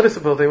it was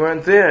noticeable they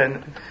weren't there.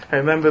 And I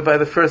remember by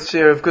the first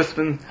year of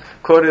Gusman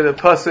quoted a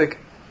pasuk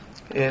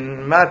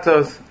in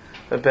Matos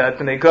about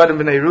Bnei Gad and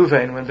Bnei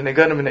Ruvain, when Bnei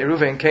Gad and Bnei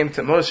Ruvain came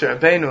to Moshe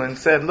Rabbeinu and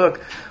said,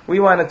 look, we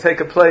want to take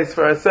a place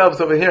for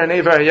ourselves over here in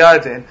Eivar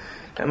Yardin.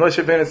 And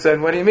Moshe Rabbeinu said,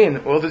 what do you mean?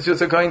 All the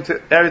Jews are going to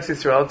Eretz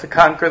Yisrael to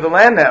conquer the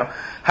land now.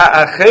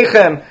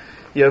 Ha'achechem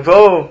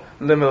yavo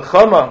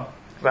lemilchama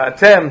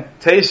va'atem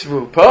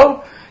teishvu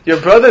po?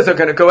 Your brothers are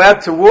going to go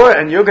out to war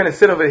and you're going to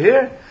sit over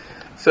here?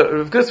 So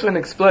Rav Gusman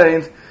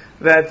explained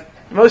that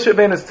Moshe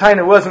Rabbeinu's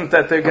taina wasn't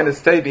that they're going to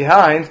stay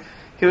behind.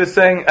 He was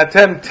saying,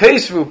 Atem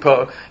teishvu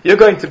po. You're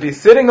going to be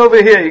sitting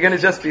over here. You're going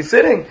to just be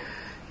sitting.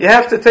 You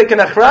have to take an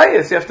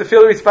achrayus. You have to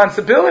feel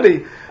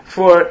responsibility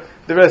for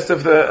the rest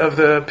of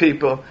the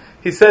people.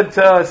 He said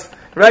to us,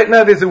 right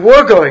now there's a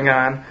war going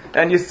on,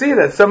 and you see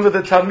that some of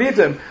the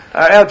Talmidim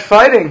are out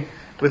fighting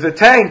with the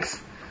tanks.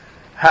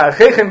 We're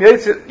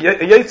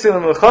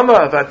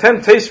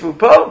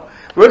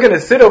going to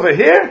sit over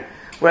here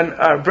when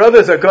our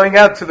brothers are going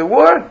out to the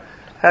war?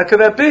 How could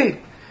that be? He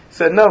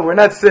said, no, we're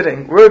not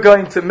sitting. We're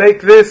going to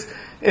make this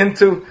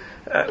into,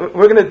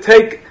 we're going to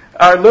take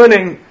our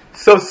learning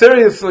so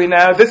seriously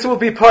now. This will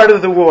be part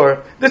of the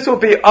war. This will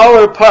be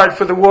our part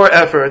for the war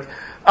effort.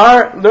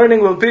 Our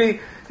learning will be,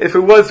 if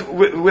it was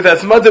with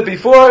Asmada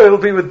before, it will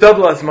be with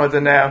double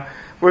Asmada now.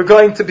 We're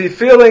going to be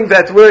feeling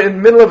that we're in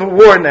the middle of a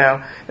war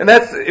now. And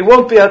it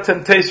won't be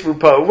Atem Teishvu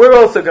Po. We're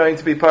also going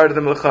to be part of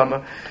the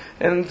Milchama.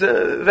 And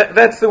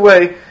that's the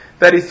way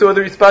that he saw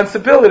the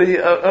responsibility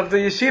of the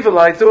yeshiva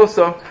lights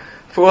also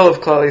for all of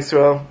Klal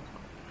Yisrael.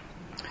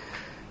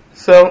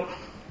 So,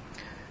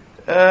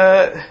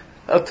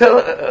 I'll tell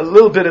a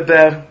little bit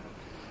about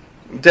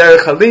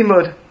Derech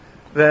HaLimud,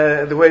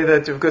 the way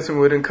that Rav Gusman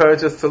would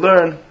encourage us to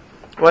learn.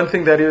 One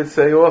thing that he would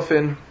say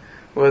often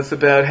was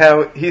about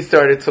how he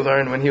started to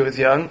learn when he was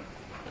young.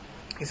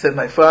 He said,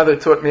 my father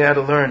taught me how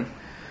to learn.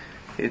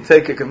 He'd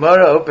take a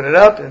Gemara, open it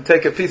up, and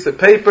take a piece of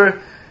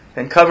paper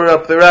and cover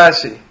up the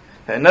Rashi.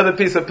 And another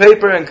piece of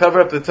paper and cover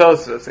up the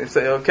Tosfos. He'd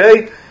say,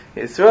 okay,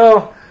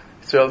 Yisrael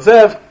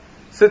Zev,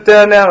 sit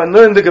down now and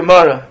learn the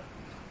Gemara.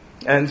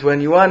 And when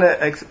you want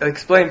to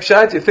explain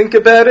Pshat, you think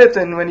about it,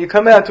 and when you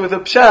come out with a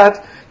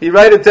Pshat, you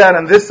write it down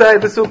on this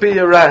side, this will be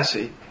your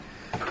Rashi.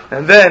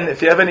 And then,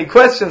 if you have any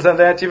questions on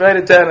that, you write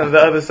it down on the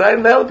other side,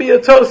 and that'll be your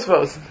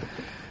Tosfos.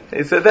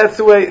 He said that's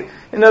the way,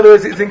 in other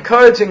words, he's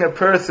encouraging a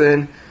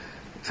person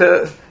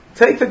to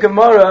take the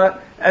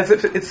Gemara as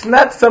if it's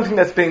not something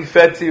that's being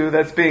fed to you,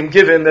 that's being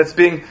given, that's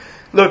being,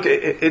 look,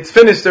 it's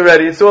finished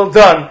already, it's all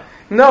done.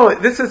 No,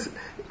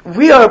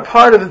 we are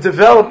part of the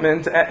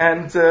development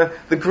and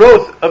the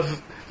growth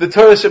of the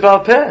Torah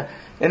Shebaal Peh.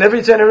 In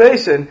every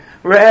generation,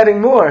 we're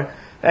adding more.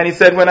 And he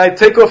said, when I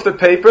take off the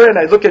paper and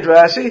I look at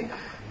Rashi,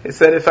 he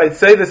said, if I'd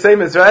say the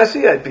same as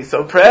Rashi, I'd be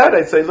so proud.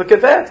 I'd say, look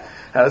at that.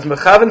 I was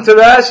mechaven to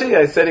Rashi.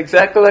 I said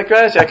exactly like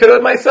Rashi. I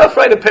could myself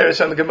write a parish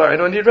on the Gemara. I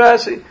don't need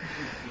Rashi.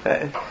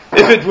 If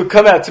it would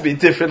come out to be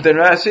different than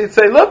Rashi, he'd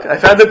say, look, I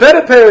found a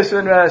better parish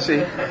than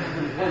Rashi.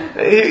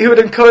 He would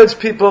encourage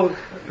people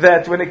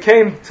that when it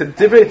came to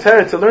Divrei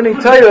Torah, to learning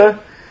Torah,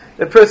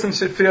 the person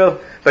should feel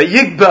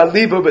vayigba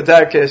libo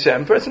b'darkei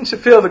Hashem. Person should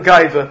feel the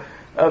gaiva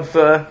of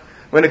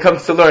when it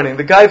comes to learning.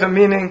 The gaiva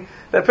meaning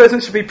that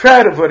person should be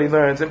proud of what he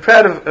learns and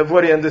proud of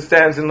what he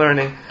understands in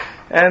learning.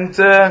 And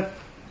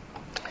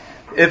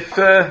if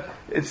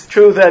it's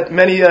true that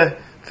many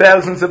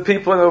thousands of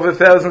people over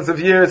thousands of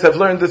years have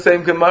learned the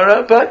same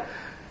Gemara, but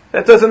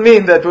that doesn't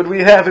mean that what we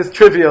have is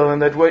trivial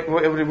and that what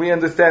we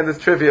understand is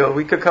trivial.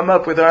 We could come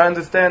up with our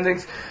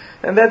understandings,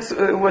 and that's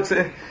what's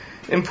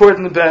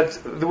important about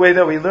the way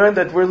that we learn,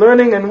 that we're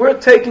learning and we're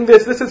taking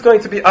this is going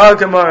to be our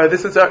Gemara,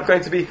 this is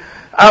going to be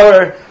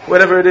our,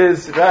 whatever it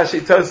is,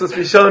 Rashi, Tosfos,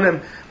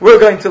 Rishonim, we're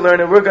going to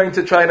learn it, we're going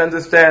to try and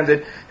understand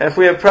it. And if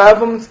we have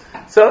problems,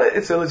 so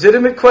it's a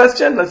legitimate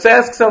question, let's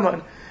ask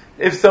someone.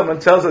 If someone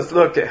tells us,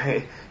 look,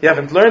 hey, you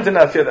haven't learned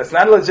enough here, that's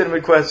not a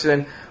legitimate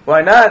question,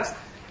 why not?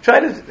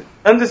 Try to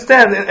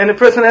understand, and a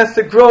person has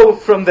to grow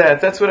from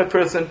that. That's what a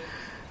person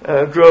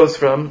grows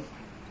from.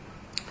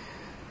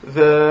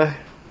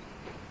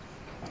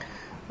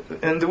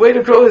 And the way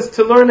to grow is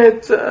to learn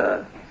it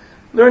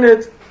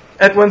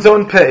at one's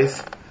own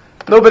pace.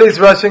 Nobody's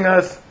rushing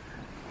us.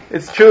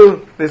 It's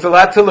true, there's a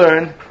lot to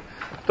learn,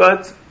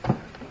 but it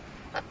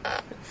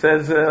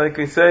says, like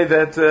we say,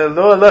 that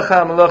lo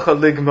alecha malacha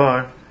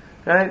ligmar,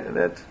 right?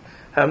 That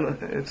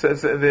it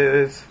says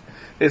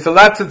there's a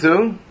lot to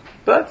do,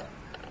 but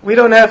we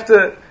don't have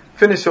to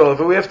finish all of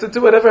it. We have to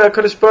do whatever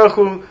HaKadosh Baruch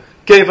Hu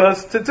gave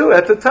us to do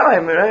at the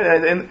time,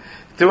 right? And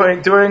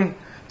during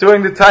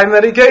the time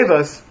that He gave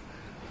us.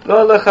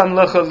 Lo lacham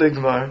lacha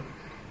ligmar.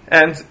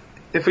 And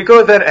if we go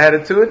with that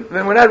attitude,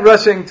 then we're not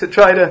rushing to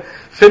try to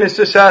finish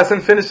the Shas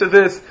and finish the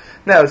this.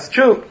 Now, it's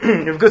true,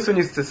 Rav Gusman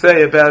used to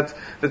say about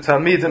the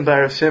Talmidim by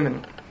Rav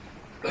Shimon,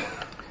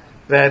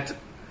 that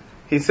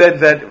he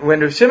said that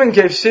when Rav Shimon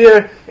gave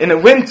Shir in the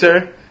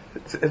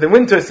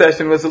winter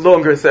session was a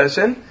longer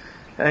session,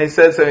 and he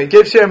said, so he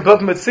gave Shir in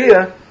Bava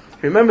Metzia.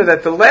 Remember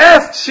that the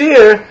last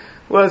Shir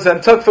was on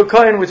Tukva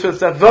Kohen, which was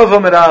Vav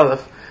Amud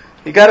Aleph.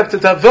 He got up to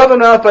Vav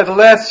Amud Aleph by the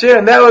last Shir,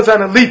 and that was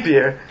on a leap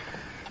year.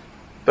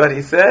 But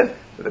he said,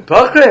 the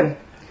Bachrim,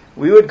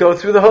 we would go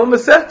through the whole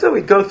Masechta.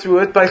 We'd go through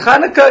it by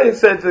Chanukah. He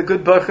said the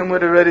good Bachrim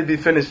would already be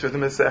finished with the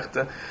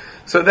Masechta.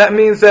 So that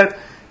means that,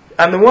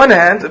 on the one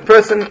hand, a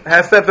person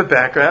has to have the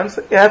background.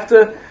 So you have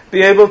to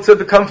be able to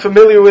become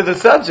familiar with the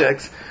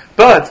subjects.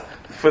 But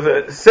for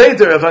the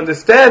Seder of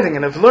understanding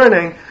and of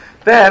learning,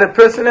 that a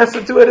person has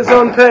to do at his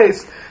own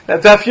pace. Now,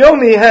 Daf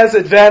Yomi has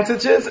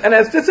advantages and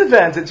has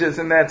disadvantages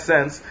in that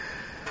sense.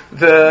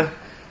 The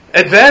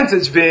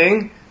advantage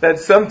being that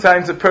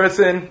sometimes a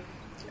person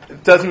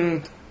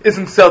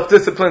isn't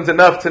self-disciplined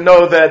enough to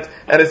know that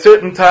at a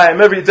certain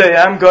time every day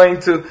I'm going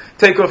to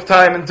take off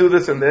time and do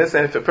this and this.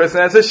 And if a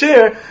person has a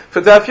shir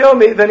for Daf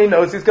Yomi, then he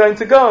knows he's going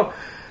to go.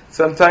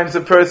 Sometimes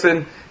a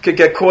person could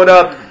get caught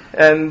up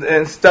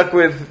and stuck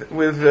with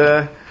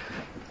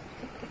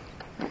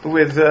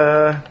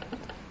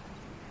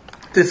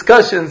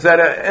discussions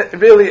that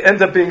really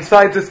end up being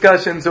side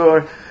discussions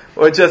or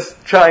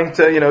just trying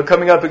to,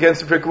 coming up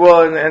against a brick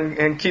wall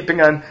and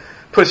keeping on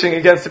pushing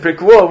against a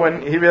brick wall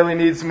when he really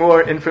needs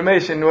more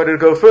information in order to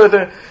go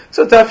further.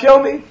 So Daf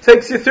Yomi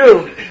takes you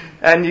through.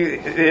 And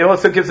it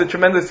also gives a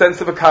tremendous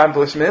sense of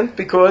accomplishment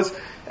because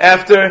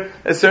after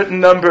a certain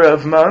number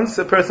of months,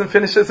 a person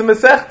finishes a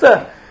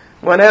Masechta,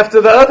 one after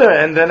the other.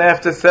 And then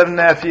after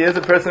 7.5 years,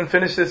 a person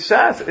finishes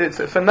Shas. It's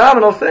a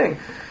phenomenal thing.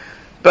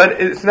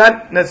 But it's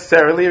not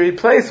necessarily a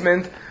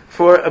replacement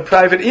for a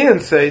private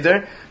Ian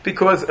Seder,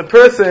 because a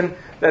person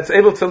that's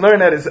able to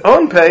learn at his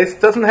own pace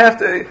doesn't have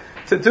to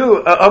do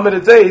a Amud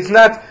a day.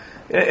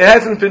 It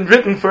hasn't been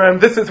written for him,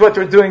 this is what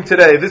we're doing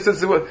today. This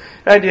is what,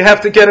 right, you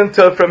have to get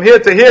into from here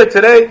to here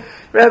today.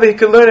 Rather, he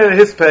can learn it at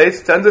his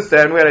pace to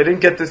understand, I didn't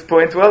get this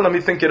point well, let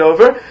me think it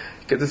over.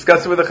 You can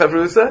discuss it with a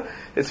chavrusa.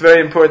 It's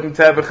very important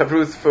to have a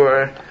chavrus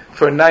for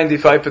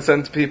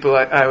 95% of people.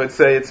 I would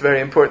say it's very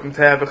important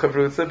to have a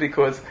chavrusa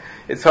because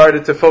it's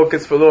harder to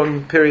focus for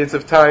long periods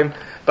of time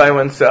by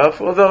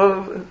oneself.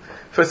 Although,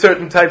 for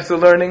certain types of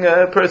learning,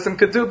 a person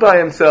could do by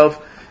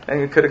himself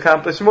and could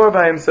accomplish more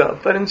by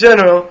himself. But in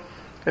general,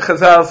 the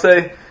Chazal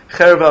say,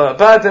 Cherev al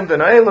abadim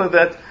v'no'elu,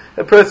 that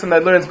a person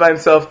that learns by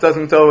himself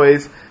doesn't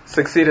always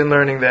succeed in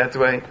learning that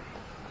way.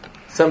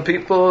 Some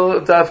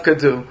people dafka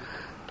do,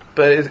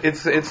 but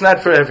it's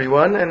not for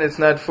everyone, and it's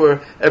not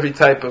for every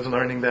type of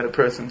learning that a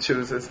person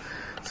chooses.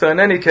 So in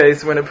any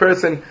case, when a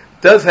person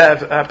does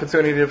have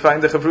opportunity to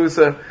find a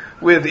chavrusa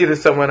with either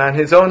someone on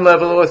his own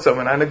level or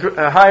someone on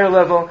a higher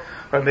level,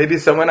 or maybe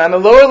someone on a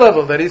lower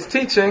level that he's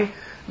teaching,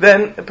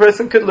 then a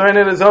person could learn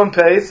at his own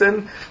pace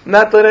and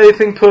not let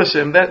anything push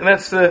him.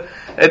 That's the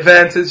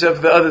advantage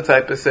of the other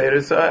type of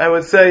Seder. So I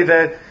would say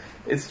that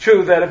it's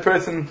true that a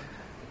person,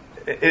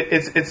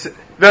 it's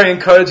very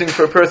encouraging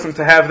for a person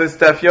to have this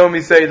Daf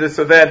Yomi Seder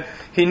so that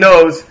he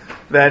knows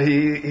that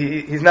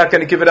he's not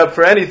going to give it up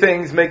for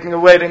anything. He's making a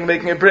wedding,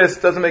 making a bris,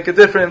 doesn't make a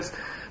difference.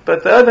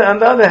 But on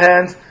the other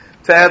hand,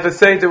 to have a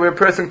Seder where a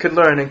person could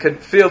learn and could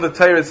feel the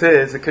Torah is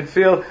his, it could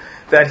feel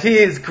that he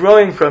is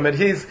growing from it,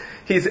 he's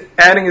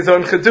adding his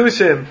own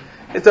chidushim.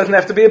 It doesn't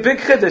have to be a big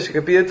chiddush, it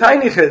could be a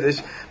tiny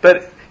chiddush.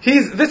 But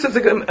this is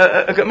a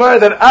Gemara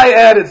that I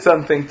added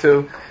something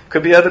to.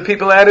 Could be other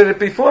people added it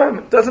before him.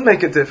 It doesn't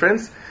make a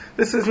difference.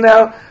 This is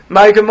now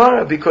my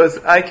Gemara because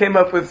I came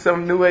up with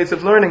some new ways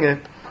of learning it.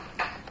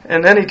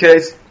 In any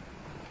case,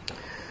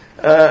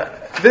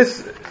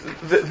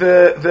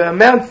 the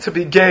amount to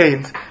be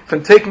gained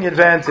from taking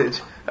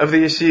advantage of the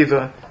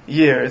yeshiva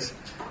years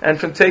and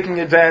from taking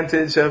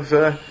advantage of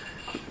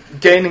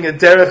gaining a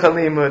derech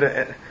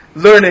halimud,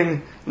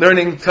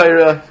 learning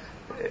Torah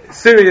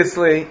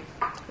seriously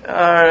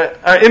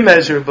are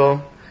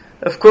immeasurable.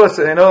 Of course,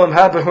 in Olam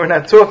Haba we're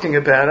not talking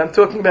about. I'm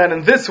talking about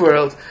in this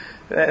world.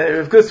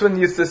 Rav Gusman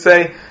used to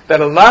say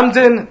that a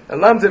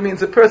lamdin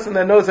means a person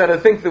that knows how to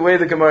think the way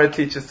the Gemara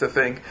teaches to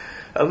think.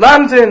 A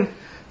lamdin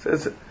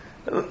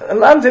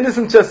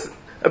isn't just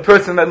a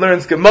person that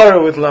learns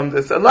Gemara with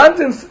lamdis. A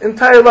lamdin's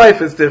entire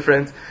life is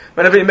different.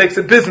 Whenever he makes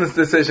a business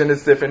decision,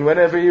 it's different.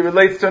 Whenever he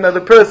relates to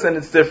another person,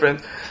 it's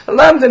different. A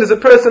lamdin is a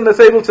person that's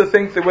able to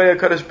think the way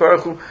HaKadosh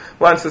Baruch Hu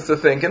wants us to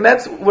think. And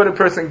that's what a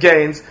person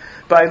gains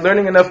by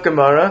learning enough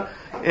Gemara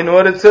in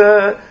order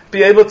to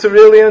be able to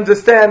really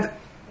understand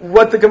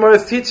what the Gemara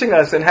is teaching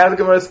us and how the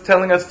Gemara is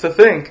telling us to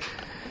think.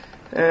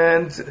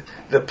 And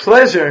the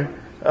pleasure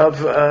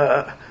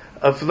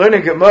of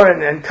learning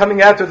Gemara and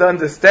coming out with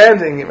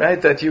understanding,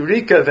 right, that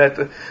eureka, that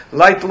the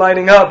light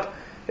lighting up,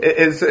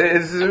 is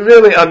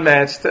really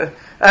unmatched.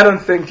 I don't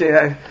think,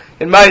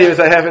 in my years,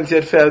 I haven't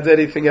yet found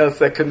anything else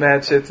that could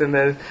match it and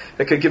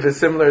that could give a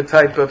similar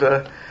type of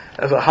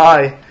a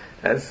high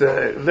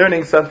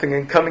learning something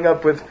and coming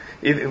up with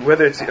either,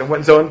 whether it's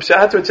one's own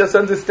pshat or just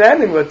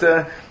understanding what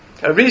a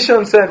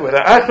Rishon said, what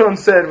a Achron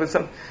said,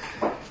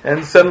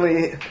 and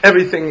suddenly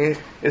everything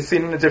is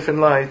seen in a different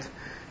light.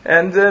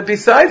 And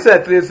besides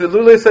that, there's the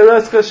Lulei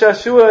Saraska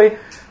Shashuai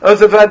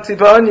Ozavad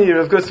Tibani.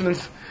 Rav Gusman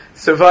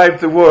survived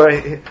the war.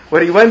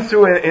 What he went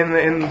through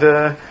in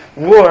the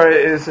war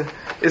is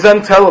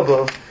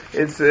untellable.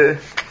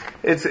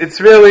 It's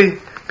really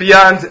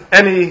beyond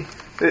any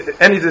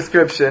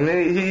description.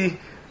 He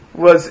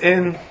was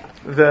in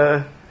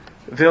the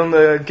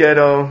Vilna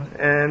ghetto,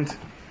 and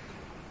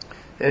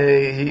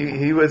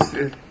he was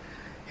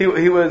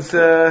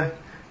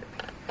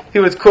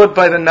caught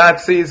by the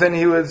Nazis, and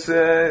he was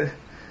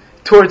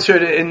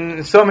tortured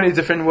in so many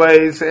different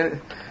ways.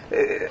 And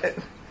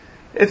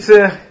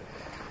in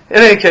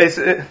any case,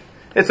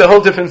 it's a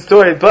whole different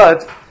story.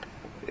 But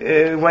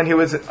when he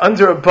was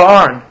under a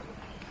barn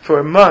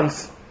for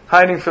months,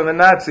 hiding from the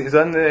Nazis,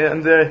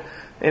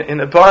 in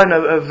a barn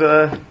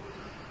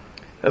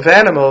of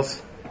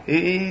animals,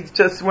 he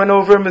just went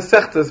over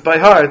Masechtas by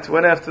heart,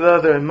 one after the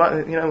other,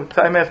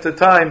 time after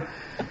time.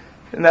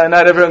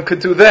 Not everyone could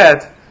do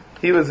that.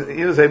 He was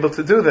able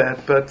to do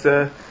that, but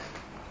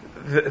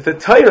the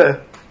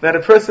Torah that a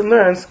person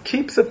learns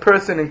keeps a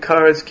person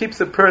encouraged,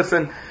 keeps a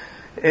person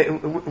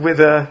with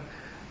a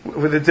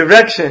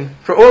direction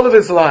for all of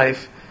his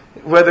life.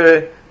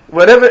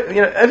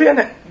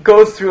 Everyone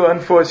goes through,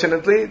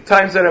 unfortunately,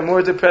 times that are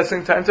more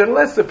depressing, times that are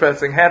less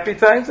depressing, happy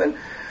times and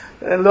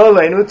lo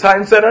leinu,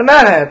 times that are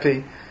not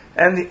happy.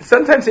 And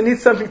sometimes he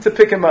needs something to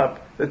pick him up.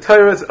 The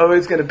Torah is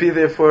always going to be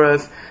there for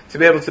us, to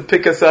be able to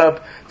pick us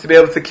up, to be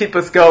able to keep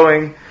us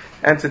going,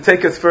 and to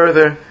take us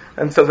further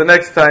until the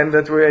next time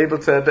that we're able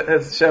to,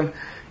 as Hashem,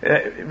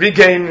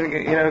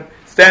 regain,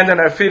 stand on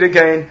our feet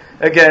again,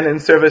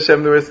 and serve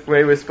Hashem the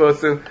way we're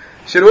supposed to.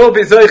 Should all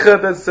be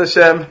Zoicha, as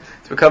Hashem,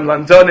 to become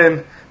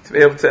Landonim, to be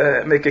able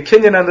to make a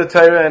kinyan on the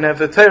Torah, and have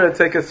the Torah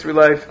take us through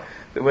life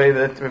the way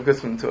that Rav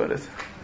Gusman taught us.